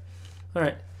enter. All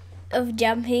right. Of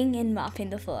jumping and mopping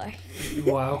the floor.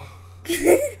 Wow.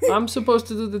 I'm supposed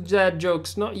to do the dad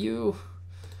jokes, not you.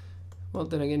 Well,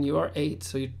 then again, you are 8,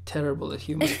 so you're terrible at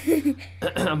humor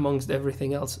amongst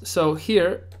everything else. So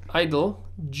here, idle,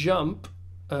 jump.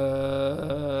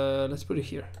 Let's put it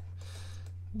here.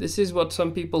 This is what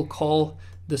some people call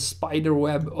the spider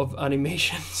web of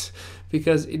animations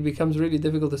because it becomes really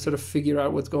difficult to sort of figure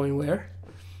out what's going where.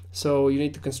 So you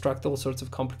need to construct all sorts of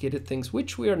complicated things,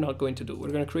 which we are not going to do.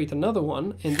 We're going to create another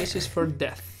one, and this is for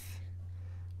death.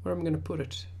 Where am I going to put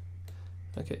it?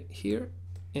 Okay, here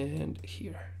and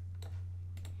here.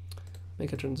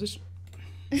 Make a transition.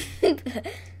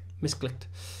 Misclicked.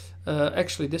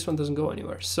 Actually, this one doesn't go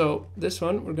anywhere. So this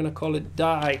one, we're going to call it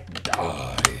die.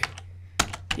 Die.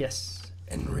 Yes,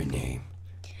 and rename.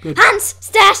 Good. Hans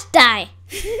Stache die.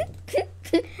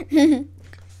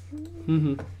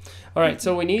 All right,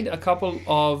 so we need a couple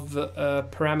of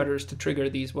parameters to trigger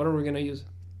these. What are we going to use?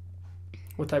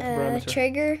 What type of parameter?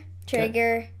 Trigger.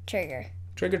 Trigger.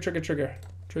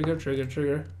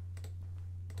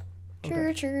 Okay.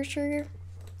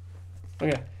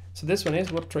 Okay, so this one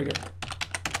is what trigger?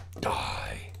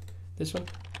 Die. This one?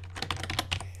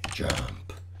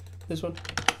 Jump. This one?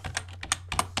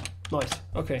 Nice.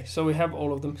 Okay, so we have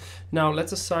all of them. Now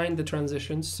let's assign the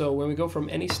transitions. So when we go from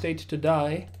any state to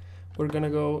die, we're gonna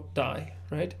go die,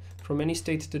 right? From any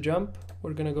state to jump,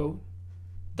 we're gonna go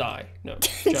die. No,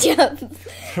 jump.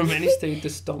 From any state to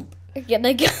stomp. We're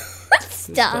gonna go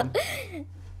stomp.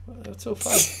 Well, that's so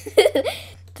fun.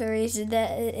 The reason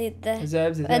that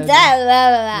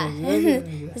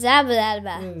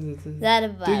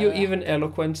Do you even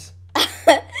eloquence?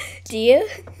 Do you?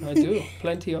 I do,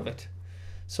 plenty of it.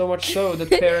 So much so that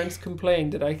parents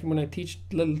complain that when I teach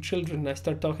little children, I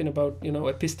start talking about,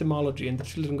 epistemology, and the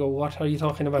children go, "What are you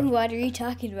talking about?" What are you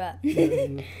talking about?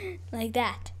 Like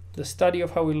that. The study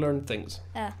of how we learn things.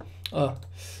 Oh.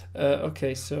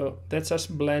 Okay, so that's us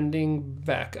blending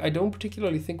back. I don't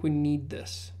particularly think we need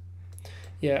this.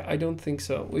 Yeah, I don't think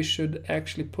so. We should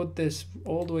actually put this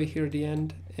all the way here at the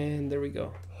end, and there we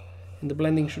go. And the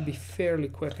blending should be fairly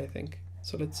quick, I think.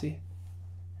 So let's see.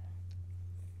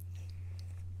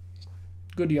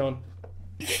 Good yawn.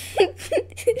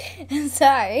 I'm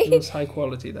sorry. It was high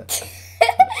quality, that.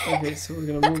 Okay, so we're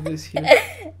gonna move this here.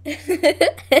 This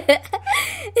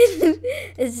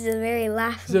is a very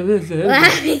laughing.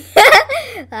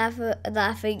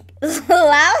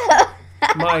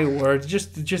 My word,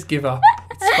 just give up.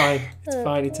 It's fine. It's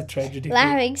fine. It's a tragedy.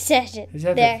 Laughing session.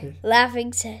 There.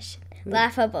 Laughing session.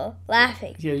 Laughable.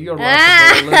 Laughing. Yeah, you're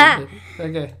laughable a little bit.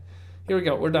 Okay, here we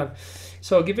go. We're done.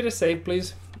 So give it a save,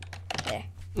 please. There.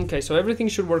 Okay, so everything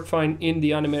should work fine in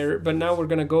the animator, but now we're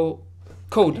gonna go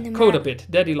code a bit.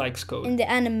 Daddy likes code. In the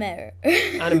animator.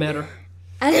 Animator.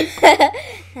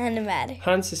 Animator.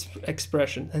 Hans'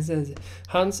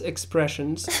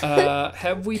 expressions.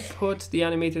 Have we put the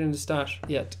animator in the stash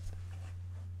yet?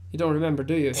 You don't remember,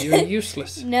 do you? You're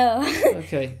useless. No.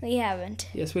 Okay. We haven't.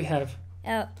 Yes, we have.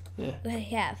 Oh. Yeah. We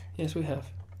have. Yes, we have.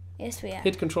 Yes, we have.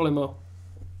 Hit Control MO.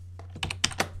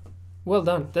 Well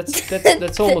done.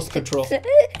 That's almost control.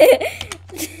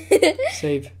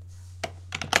 Save.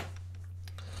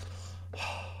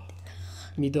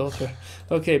 Me daughter.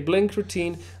 Okay, blink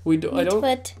routine. I don't.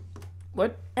 Put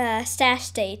What? stash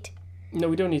state. No,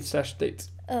 we don't need stash states.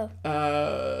 Oh.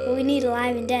 But we need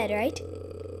alive and dead, right?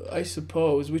 I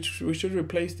suppose we should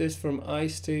replace this from I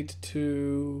state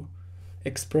to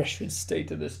expression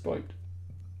state at this point.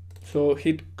 So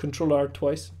hit Control R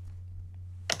twice.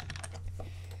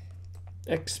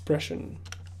 Expression.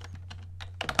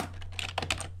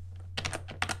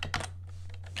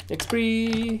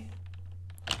 Expre.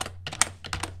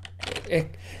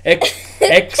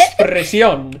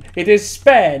 Expresión. It is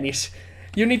Spanish.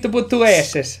 You need to put two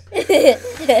S's.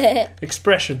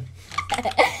 Expression.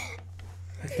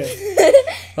 Okay.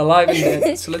 Alive and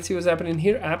dead. So let's see what's happening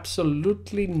here.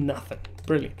 Absolutely nothing.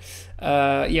 Brilliant.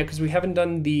 Yeah, because we haven't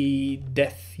done the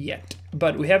death yet.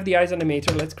 But we have the eyes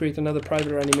animator. Let's create another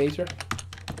private animator.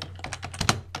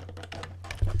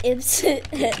 Oops.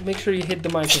 Make sure you hit the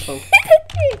microphone.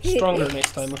 Stronger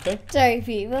next time, okay? Sorry,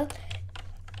 people.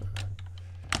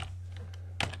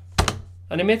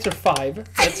 Animator 5.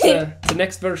 That's the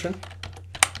next version.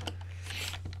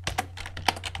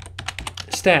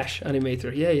 Stache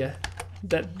animator. Yeah.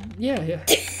 Yeah.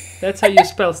 That's how you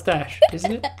spell stash,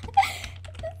 isn't it?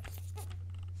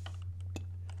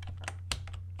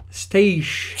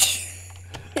 Stache.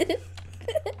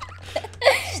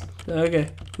 Okay,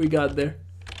 we got there.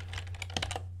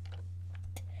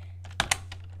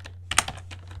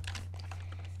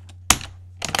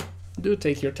 Do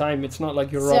take your time. It's not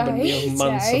like you're robbing me of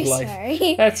months of life.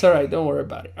 Sorry. That's all right. Don't worry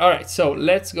about it. All right. So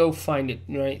let's go find it.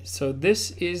 Right. So this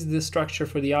is the structure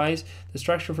for the eyes. The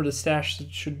structure for the stash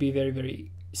should be very, very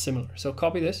similar. So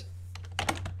copy this.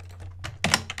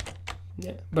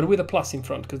 Yeah, but with a plus in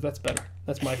front because that's better.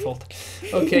 That's my fault.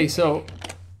 Okay. So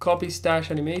copy stash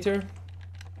animator.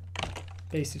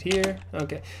 Paste it here.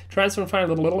 Okay. Transform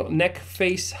find a little neck,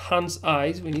 face, Hans,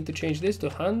 eyes. We need to change this to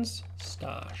Hans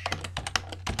stash.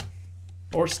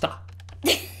 Or sta.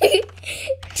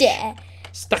 Yeah.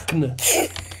 Stackne.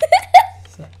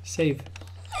 Save.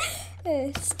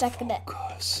 Stuck in it.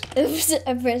 Focus. Oops,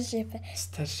 I pressed it.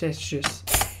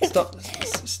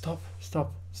 Stop.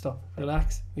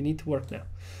 Relax. We need to work now.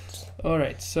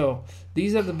 Alright, so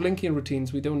these are the blinking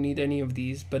routines. We don't need any of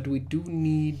these, but we do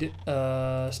need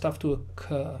stuff to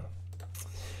occur.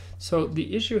 So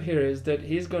the issue here is that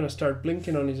he's going to start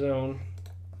blinking on his own.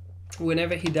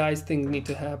 Whenever he dies, things need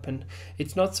to happen.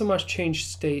 It's not so much change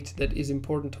state that is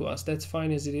important to us. That's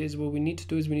fine as it is. What we need to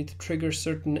do is we need to trigger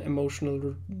certain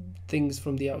emotional things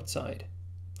from the outside.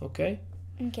 Okay?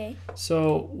 Okay.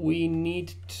 So we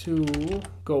need to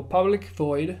go public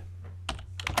void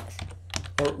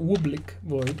or public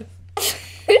void.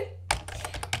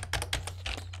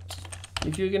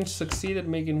 If you can succeed at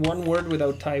making one word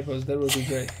without typos, that would be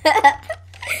great.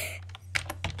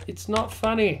 It's not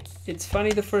funny. It's funny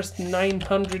the first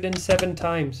 907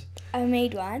 times. I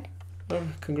made one. Oh,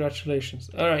 congratulations.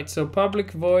 All right, so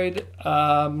public void.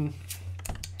 What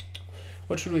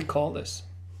should we call this?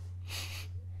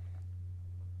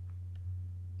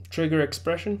 Trigger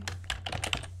expression?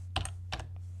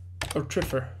 Or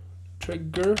triffer?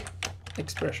 Trigger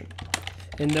expression.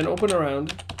 And then open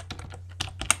around.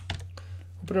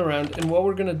 open around, and what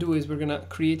we're gonna do is we're gonna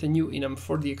create a new enum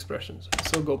for the expressions.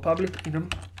 So go public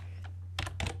enum,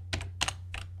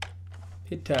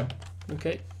 hit tab,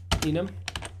 okay, enum,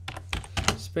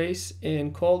 space,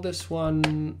 and call this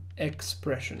one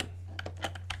expression.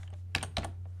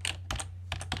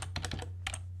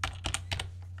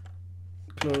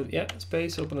 Close, yeah,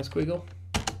 space, open a squiggle,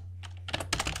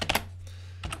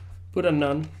 put a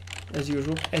none, as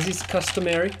usual, as is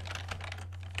customary.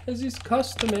 As is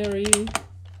customary.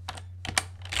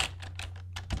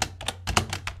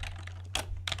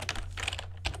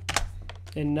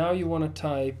 And now you want to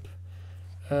type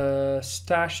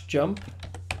stash jump.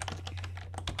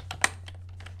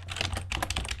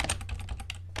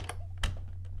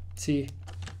 See.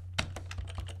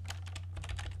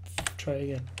 Try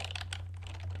again.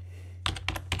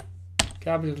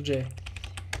 Capital J.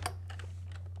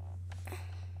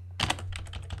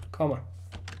 Comma.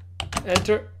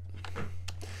 Enter.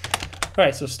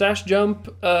 Alright, so stash jump.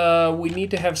 We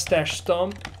need to have stash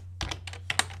stomp.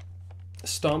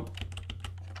 Stomp.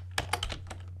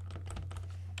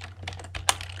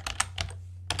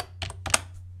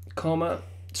 Comma.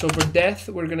 So for death,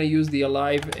 we're gonna use the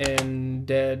alive and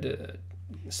dead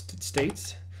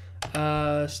states.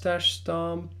 Stash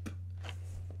stomp.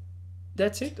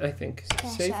 That's it, I think.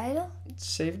 Stash Save. idle?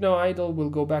 Save. No, idle will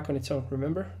go back on its own.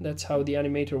 Remember? That's how the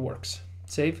animator works.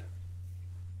 Save.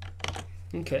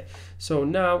 Okay. So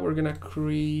now we're gonna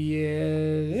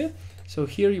create. So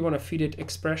here you want to feed it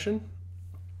expression.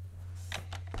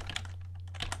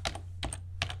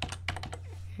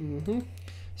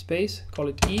 Space. Call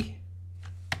it E.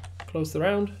 Close the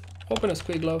round. Open a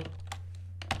squigglo.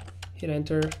 Hit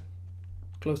enter.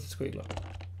 Close the squigglo.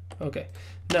 Okay.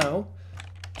 Now.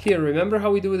 Here, remember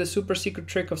how we do the super secret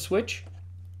trick of switch?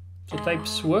 So type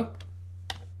sw,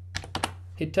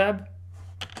 hit tab,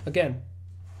 again,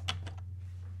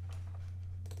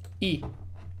 E,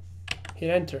 hit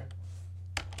enter,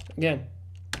 again,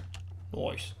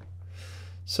 nice.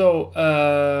 So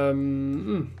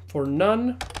for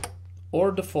none or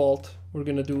default, we're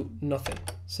gonna do nothing.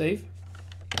 Save.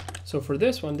 So for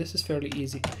this one, this is fairly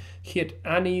easy. Hit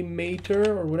animator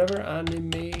or whatever,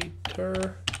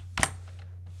 animator.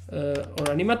 Or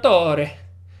animatore.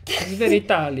 It's very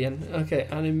Italian. Okay,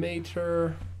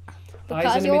 animator.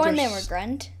 Because your one name were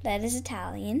grunt. That is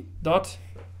Italian. Dot.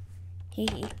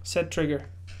 Hee. Set trigger.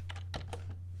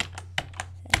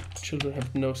 Children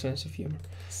have no sense of humor.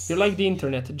 You're like the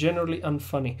internet, generally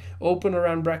unfunny. Open a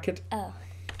round bracket. Oh.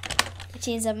 Which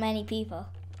means of many people.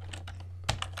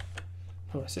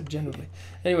 Oh, I said generally.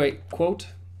 Anyway, quote.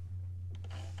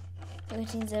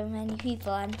 Which means of many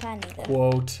people unfunny though.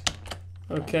 Quote.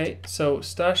 Okay, so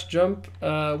stash jump,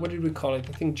 what did we call it?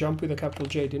 I think jump with a capital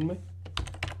J, didn't we?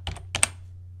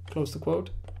 Close the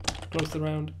quote, close the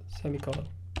round, semicolon.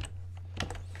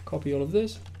 Copy all of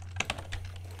this,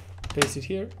 paste it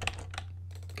here,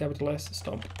 capital S,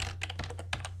 stomp.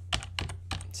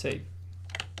 Save.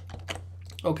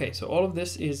 Okay, so all of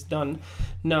this is done.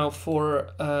 Now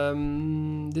for,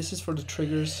 this is for the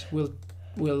triggers,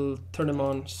 we'll turn them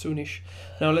on soonish.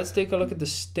 Now let's take a look at the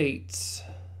states.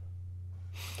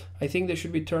 I think they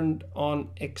should be turned on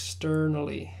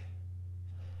externally.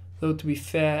 Though to be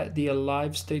fair, the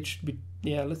alive state should be,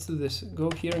 yeah, let's do this.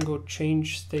 Go here and go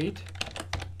change state.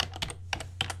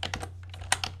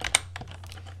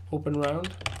 Open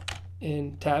round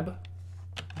in tab,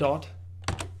 dot,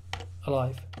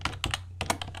 alive.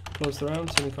 Close the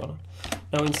round, semicolon.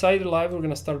 Now inside alive, we're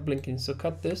gonna start blinking. So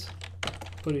cut this,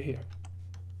 put it here.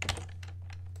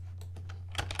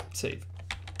 Save.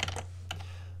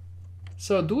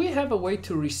 So do we have a way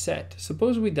to reset?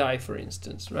 Suppose we die, for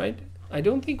instance, right? I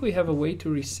don't think we have a way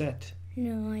to reset.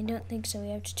 No, I don't think so. We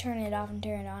have to turn it off and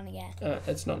turn it on again.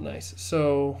 That's not nice.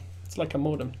 So it's like a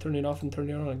modem. Turn it off and turn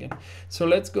it on again. So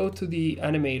let's go to the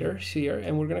animator here,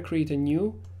 and we're going to create a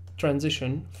new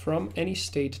transition from any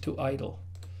state to idle.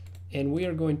 And we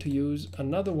are going to use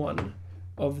another one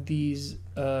of these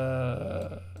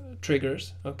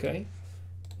triggers, okay?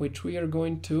 Which we are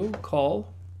going to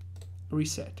call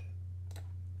reset.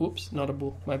 Oops, not a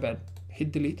bool, my bad.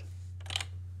 Hit delete.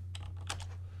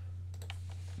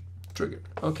 Trigger.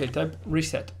 Okay, type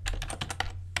reset.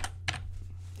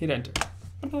 Hit enter.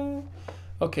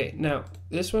 Okay, now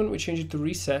this one we change it to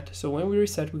reset. So when we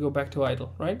reset, we go back to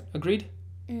idle, right? Agreed?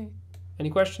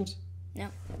 Any questions? No.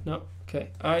 No?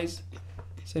 Okay, eyes,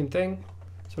 same thing.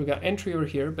 So we got entry over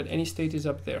here, but any state is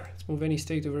up there. Let's move any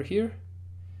state over here.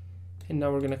 And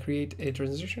now we're gonna create a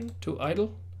transition to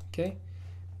idle, okay?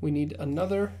 We need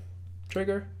another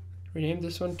trigger. Rename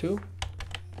this one to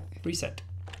reset.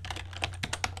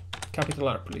 Capital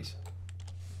R, please.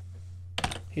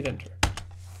 Hit enter.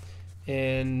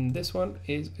 And this one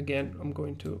is, again, I'm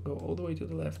going to go all the way to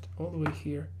the left, all the way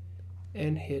here,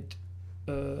 and hit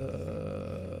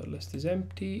list is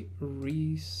empty,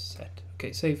 reset.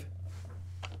 Okay, save.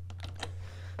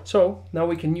 So now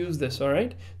we can use this, all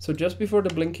right? So just before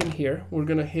the blink in here, we're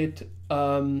gonna hit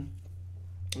eyes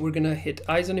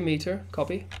animator,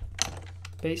 copy,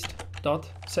 paste, dot,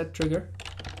 set trigger,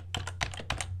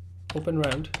 open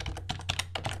round,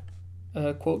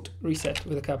 quote, reset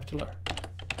with a capital R.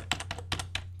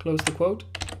 Close the quote,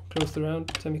 close the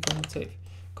round, semicolon, save.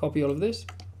 Copy all of this,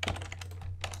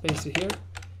 paste it here,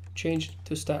 change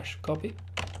to stash, copy,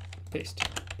 paste.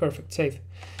 Perfect, save.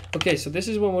 Okay, so this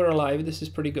is when we're alive. This is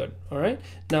pretty good, all right?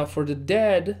 Now for the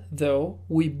dead, though,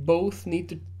 we both need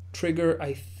to trigger,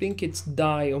 I think it's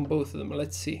die on both of them.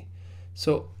 Let's see.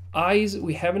 So eyes,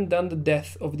 we haven't done the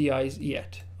death of the eyes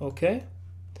yet, okay?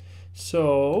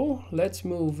 So let's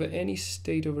move any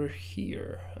state over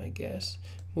here, I guess.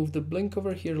 Move the blink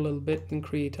over here a little bit and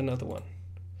create another one.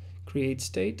 Create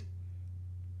state.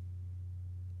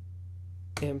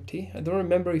 Empty. I don't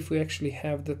remember if we actually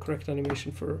have the correct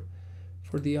animation for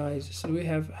the eyes. So we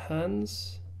have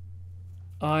hands,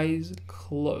 eyes,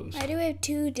 closed. Why do we have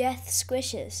 2 death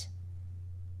squishes?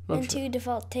 And 2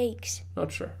 default takes?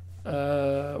 Not sure.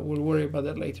 We'll worry about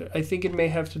that later. I think it may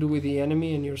have to do with the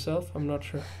enemy and yourself. I'm not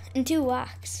sure. And 2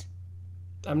 wax.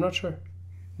 I'm not sure.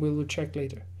 We'll check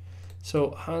later.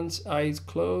 So hands, eyes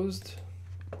closed.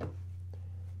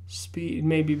 Speed,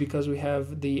 maybe because we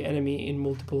have the enemy in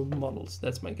multiple models.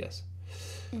 That's my guess.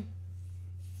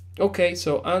 Okay,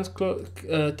 so hands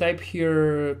type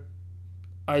here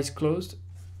eyes closed.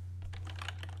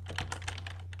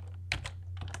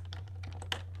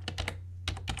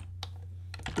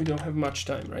 We don't have much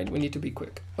time, right? We need to be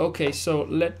quick. Okay, so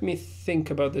let me think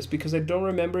about this because I don't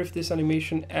remember if this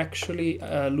animation actually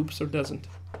loops or doesn't.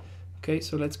 Okay,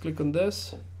 so let's click on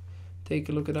this, take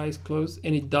a look at eyes closed,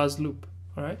 and it does loop.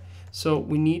 All right, so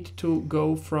we need to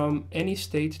go from any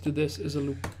state to this as a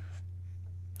loop.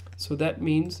 So that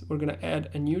means we're going to add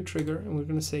a new trigger and we're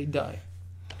going to say die.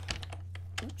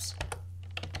 Oops.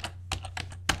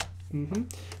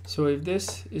 So if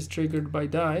this is triggered by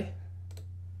die,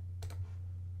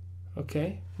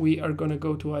 okay, we are going to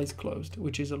go to eyes closed,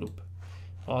 which is a loop.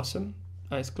 Awesome.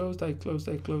 Eyes closed, eye closed,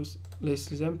 eye closed,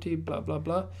 list is empty, blah, blah,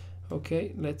 blah.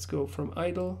 Okay, let's go from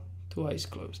idle to eyes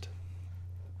closed.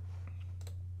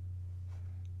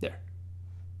 There.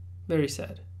 Very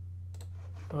sad.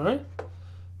 All right.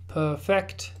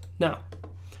 Perfect. Now,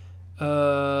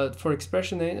 for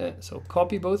expression, so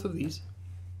copy both of these,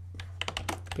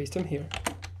 paste them here,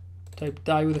 type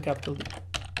die with a capital D,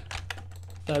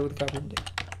 die with a capital D,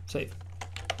 save.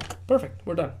 Perfect,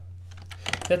 we're done.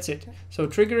 That's it. So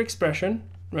trigger expression,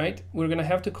 right? We're gonna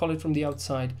have to call it from the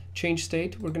outside. Change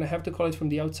state, we're gonna have to call it from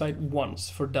the outside once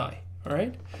for die, all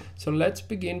right? So let's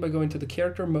begin by going to the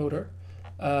character motor.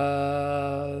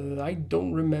 I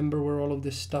don't remember where all of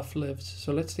this stuff lives,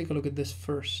 so let's take a look at this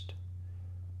first.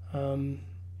 Hans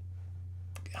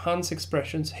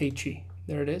expressions, Heichi,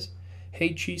 there it is.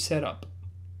 Heichi setup.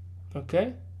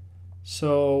 Okay,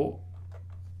 so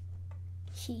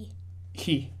he,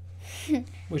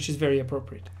 which is very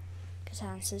appropriate. Because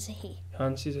Hans is a he.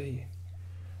 Hans is a he.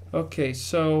 Okay,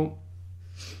 so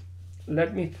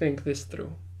let me think this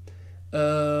through.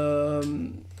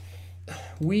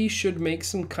 We should make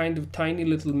some kind of tiny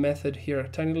little method here, a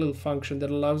tiny little function that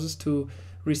allows us to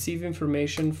receive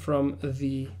information from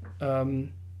the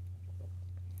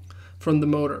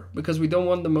motor, because we don't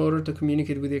want the motor to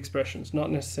communicate with the expressions, not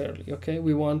necessarily, okay?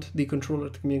 We want the controller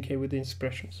to communicate with the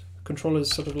expressions. The controller is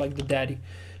sort of like the daddy.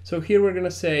 So here we're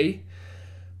gonna say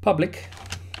public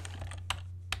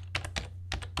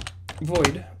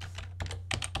void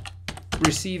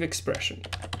receive expression.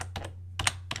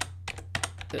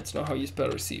 That's not how you spell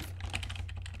receive.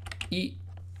 E-I,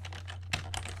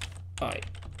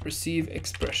 receive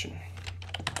expression.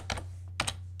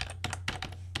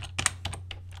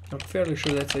 I'm fairly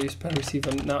sure that's how you spell receive,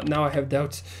 and now I have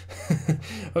doubts.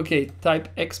 Okay, type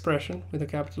expression with a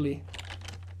capital E.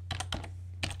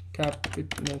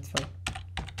 That's fine.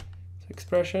 So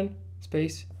expression,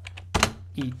 space,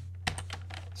 E.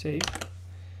 Save.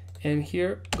 And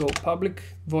here, go public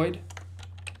void.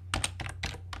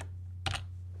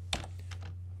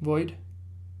 Void.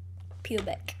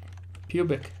 Pubic.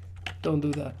 Don't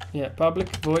do that. Yeah,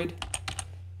 public void.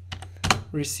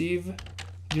 Receive.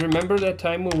 Do you remember that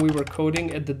time when we were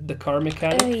coding at the car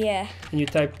mechanic? Oh, yeah. And you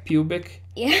typed pubic?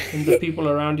 Yeah. And the people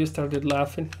around you started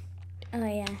laughing? Oh,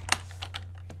 yeah.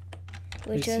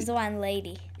 Which was the one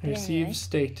lady. Receive anyway.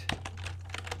 state.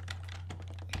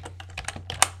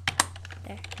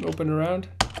 There. Open around.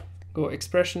 Go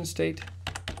expression state.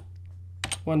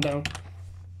 One down.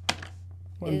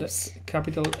 Oops.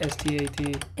 Capital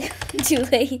S-T-A-T. Too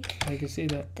late. I can see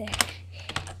that. There.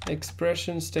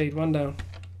 Expression state, one down.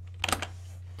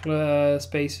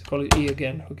 Space, call it E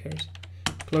again, who cares.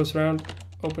 Close round,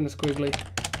 open a squiggly.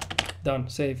 Done,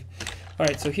 save.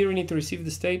 Alright, so here we need to receive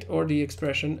the state or the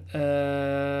expression.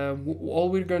 All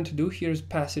we're going to do here is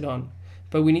pass it on.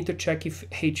 But we need to check if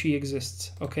HE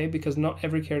exists, okay? Because not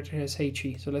every character has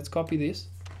HE. So let's copy this.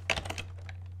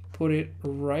 Put it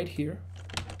right here.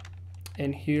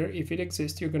 And here, if it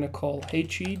exists, you're going to call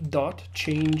HE dot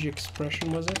change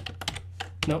expression, was it?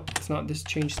 No, it's not this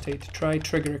change state. Try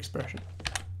trigger expression.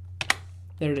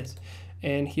 There it is.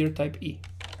 And here type E.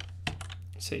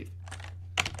 Save.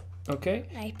 Okay.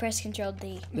 I press Control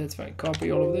D. That's fine.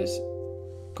 Copy all of this.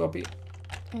 Copy.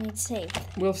 I need save.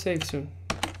 We'll save soon.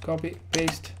 Copy,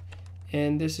 paste.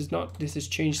 And this is not, this is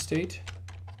change state.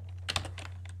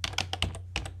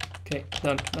 Okay,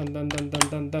 done, done, done, done, done,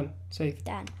 done, done. Save.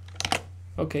 Done.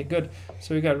 Okay, good.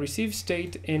 So we got receive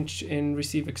state and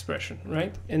receive expression,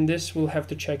 right? And this will have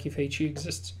to check if HE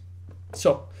exists.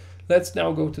 So let's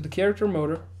now go to the character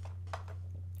motor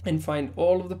and find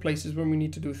all of the places where we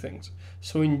need to do things.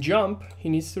 So in jump, he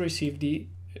needs to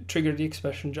trigger the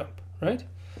expression jump, right?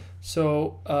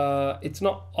 So it's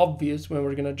not obvious when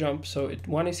we're gonna jump. So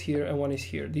one is here and one is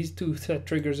here. These two set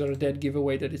triggers are a dead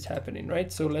giveaway that it's happening,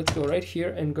 right? So let's go right here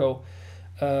and go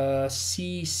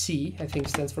CC, I think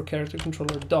stands for character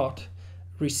controller dot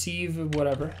receive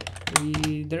whatever.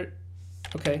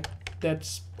 Okay,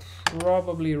 that's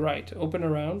probably right. Open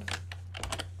around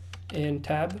and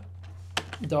tab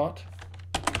dot.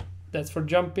 That's for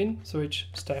jumping, so it's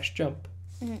stash jump.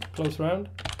 Close round,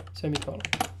 semicolon.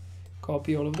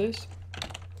 Copy all of this,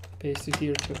 paste it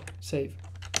here too. Save.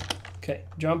 Okay,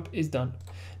 jump is done.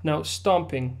 Now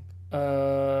stomping.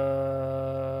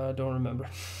 Don't remember.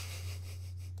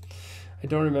 I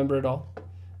don't remember at all.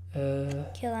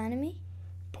 Kill enemy?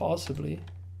 Possibly.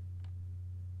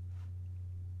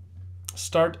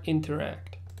 Start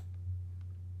interact.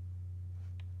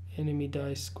 Enemy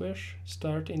dies squish.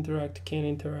 Start interact, can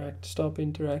interact, stop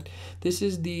interact. This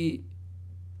is the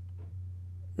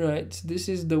this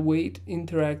is the wait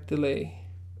interact delay.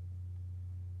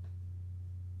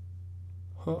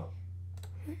 Huh.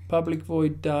 Public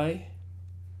void die.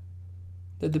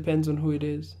 That depends on who it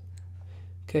is.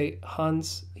 Okay,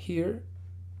 Hans here.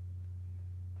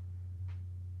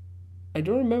 I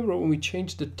don't remember when we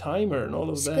changed the timer and all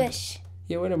of that. Squish.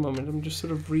 Yeah, wait a moment. I'm just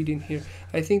sort of reading here.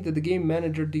 I think that the game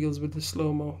manager deals with the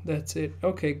slow-mo. That's it.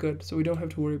 Okay, good. So we don't have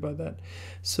to worry about that.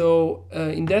 So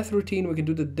in death routine, we can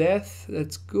do the death.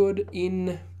 That's good.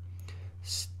 In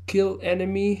kill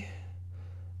enemy,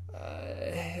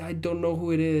 I don't know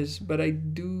who it is, but I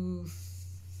do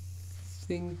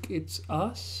think it's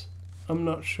us. I'm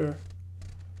not sure.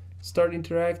 Start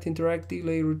interact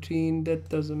delay routine. That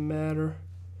doesn't matter.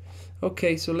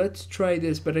 Okay, so let's try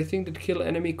this, but I think that kill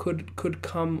enemy could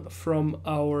come from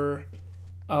our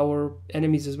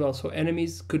enemies as well. So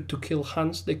enemies could, to kill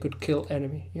Hans, they could kill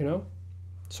enemy, you know?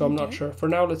 So I'm not sure. For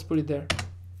now, let's put it there.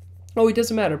 Oh, it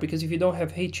doesn't matter, because if you don't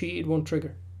have HE, it won't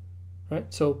trigger. Right?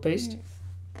 So paste.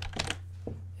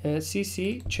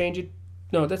 CC, change it.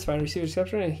 No, that's fine. Receive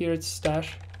exception, and here it's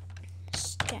stash.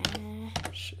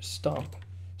 Stomp.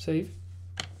 Save.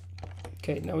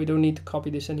 Okay, now we don't need to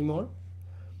copy this anymore.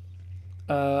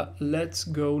 Let's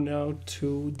go now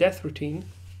to death routine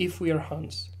if we are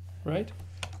Hans, right?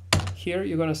 Here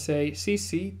you're gonna say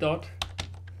cc dot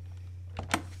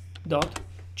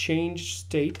change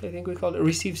state, I think we call it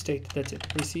receive state. That's it.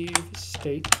 Receive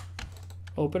state.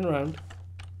 Open round.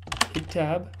 Hit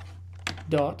tab.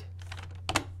 Dot.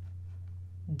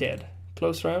 Dead.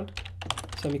 Close round.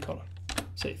 Semicolon.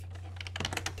 Save.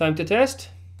 Time to test.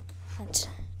 Let's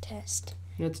test.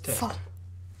 Let's test. Fuck.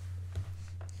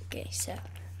 Okay, so.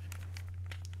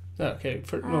 Okay,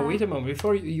 no, wait a moment.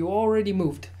 Before you already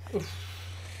moved. Oof.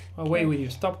 Away with you.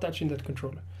 Stop touching that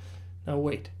controller. Now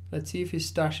wait. Let's see if his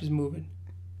stash is moving.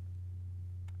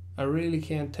 I really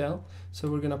can't tell. So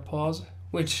we're gonna pause,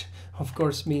 which of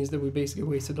course means that we basically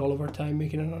wasted all of our time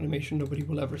making an animation nobody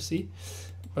will ever see.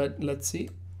 But let's see.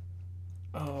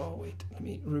 Oh wait, let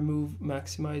me remove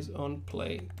maximize on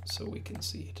play so we can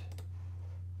see it.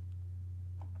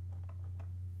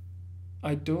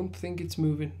 I don't think it's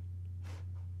moving.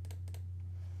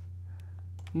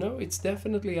 No, it's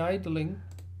definitely idling.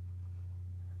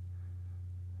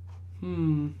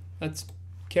 That's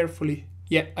carefully.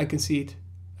 Yeah, I can see it.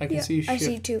 I can see a shift. I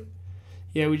see it too.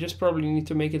 Yeah, we just probably need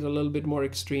to make it a little bit more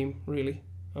extreme, really.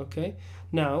 Okay.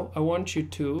 Now, I want you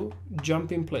to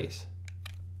jump in place.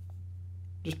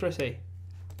 Just press A.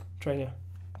 Try now.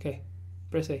 Okay.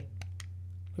 Press A.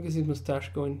 Look at his mustache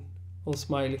going all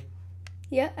smiley.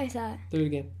 Yeah, I saw it. Do it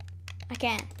again. I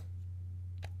can't.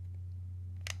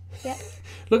 Yep.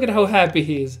 Look at how happy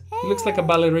he is. He looks like a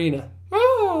ballerina.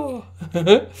 Oh!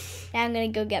 Now I'm gonna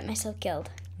go get myself killed.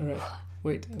 Alright,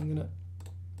 wait, I'm gonna...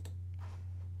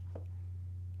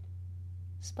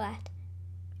 Splat.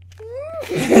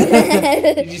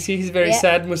 Did you see his very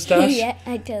sad mustache? Yeah,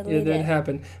 I totally Yeah, that did.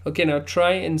 happened. Okay, now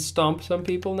try and stomp some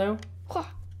people now.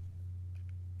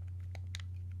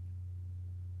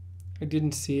 I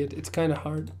didn't see it. It's kind of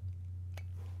hard.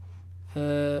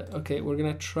 Okay, we're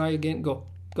gonna try again. Go.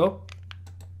 Go.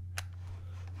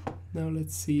 Now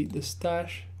let's see the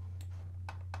stash.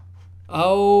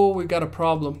 Oh, we got a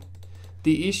problem.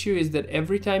 The issue is that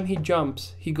every time he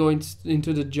jumps, he goes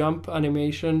into the jump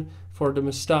animation for the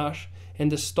mustache,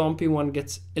 and the stompy one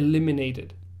gets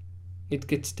eliminated. It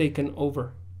gets taken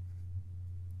over.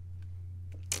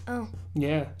 Oh.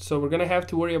 Yeah, so we're gonna have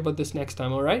to worry about this next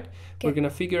time, alright? Okay. We're gonna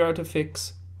figure out a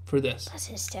fix for this. Plus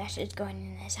his stash is going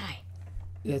in his eye.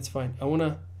 That's fine. I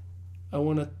wanna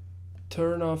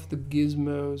turn off the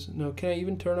gizmos. No, can I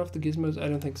even turn off the gizmos? I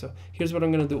don't think so. Here's what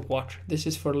I'm gonna do. Watch. This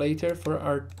is for later, for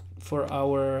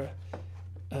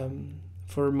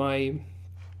my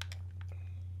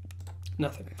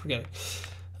nothing. Forget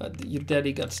it. Your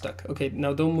daddy got stuck. Okay,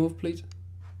 now don't move, please.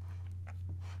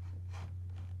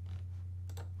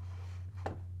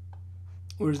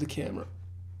 Where's the camera?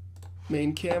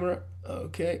 Main camera.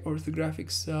 Okay,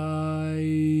 orthographic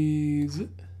size.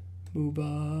 Move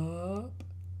up.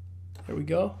 There we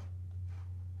go.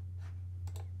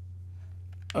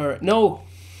 Alright, no!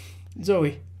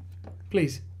 Zoe,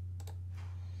 please.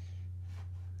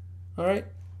 Alright?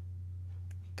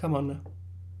 Come on now.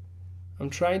 I'm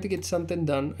trying to get something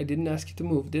done. I didn't ask you to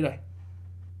move, did I?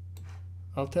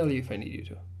 I'll tell you if I need you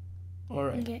to.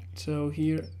 Alright, Okay. so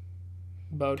here,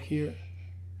 about here.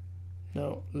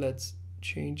 Now let's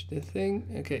change the thing.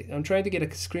 Okay, I'm trying to get a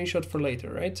screenshot for later,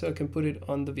 right? So I can put it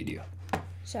on the video.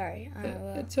 Sorry.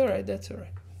 That's alright, that's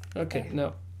alright. Okay, there.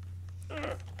 now.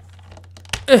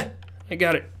 I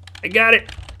got it. I got it.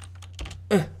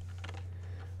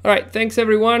 Alright, thanks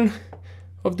everyone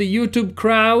of the YouTube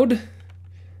crowd.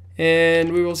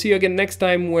 And we will see you again next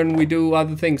time when we do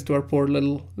other things to our poor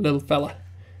little fella.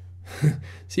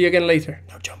 See you again later.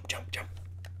 Now jump, jump, jump.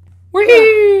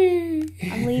 Whee!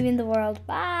 I'm leaving the world.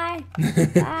 Bye.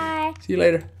 Bye. See you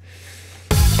later.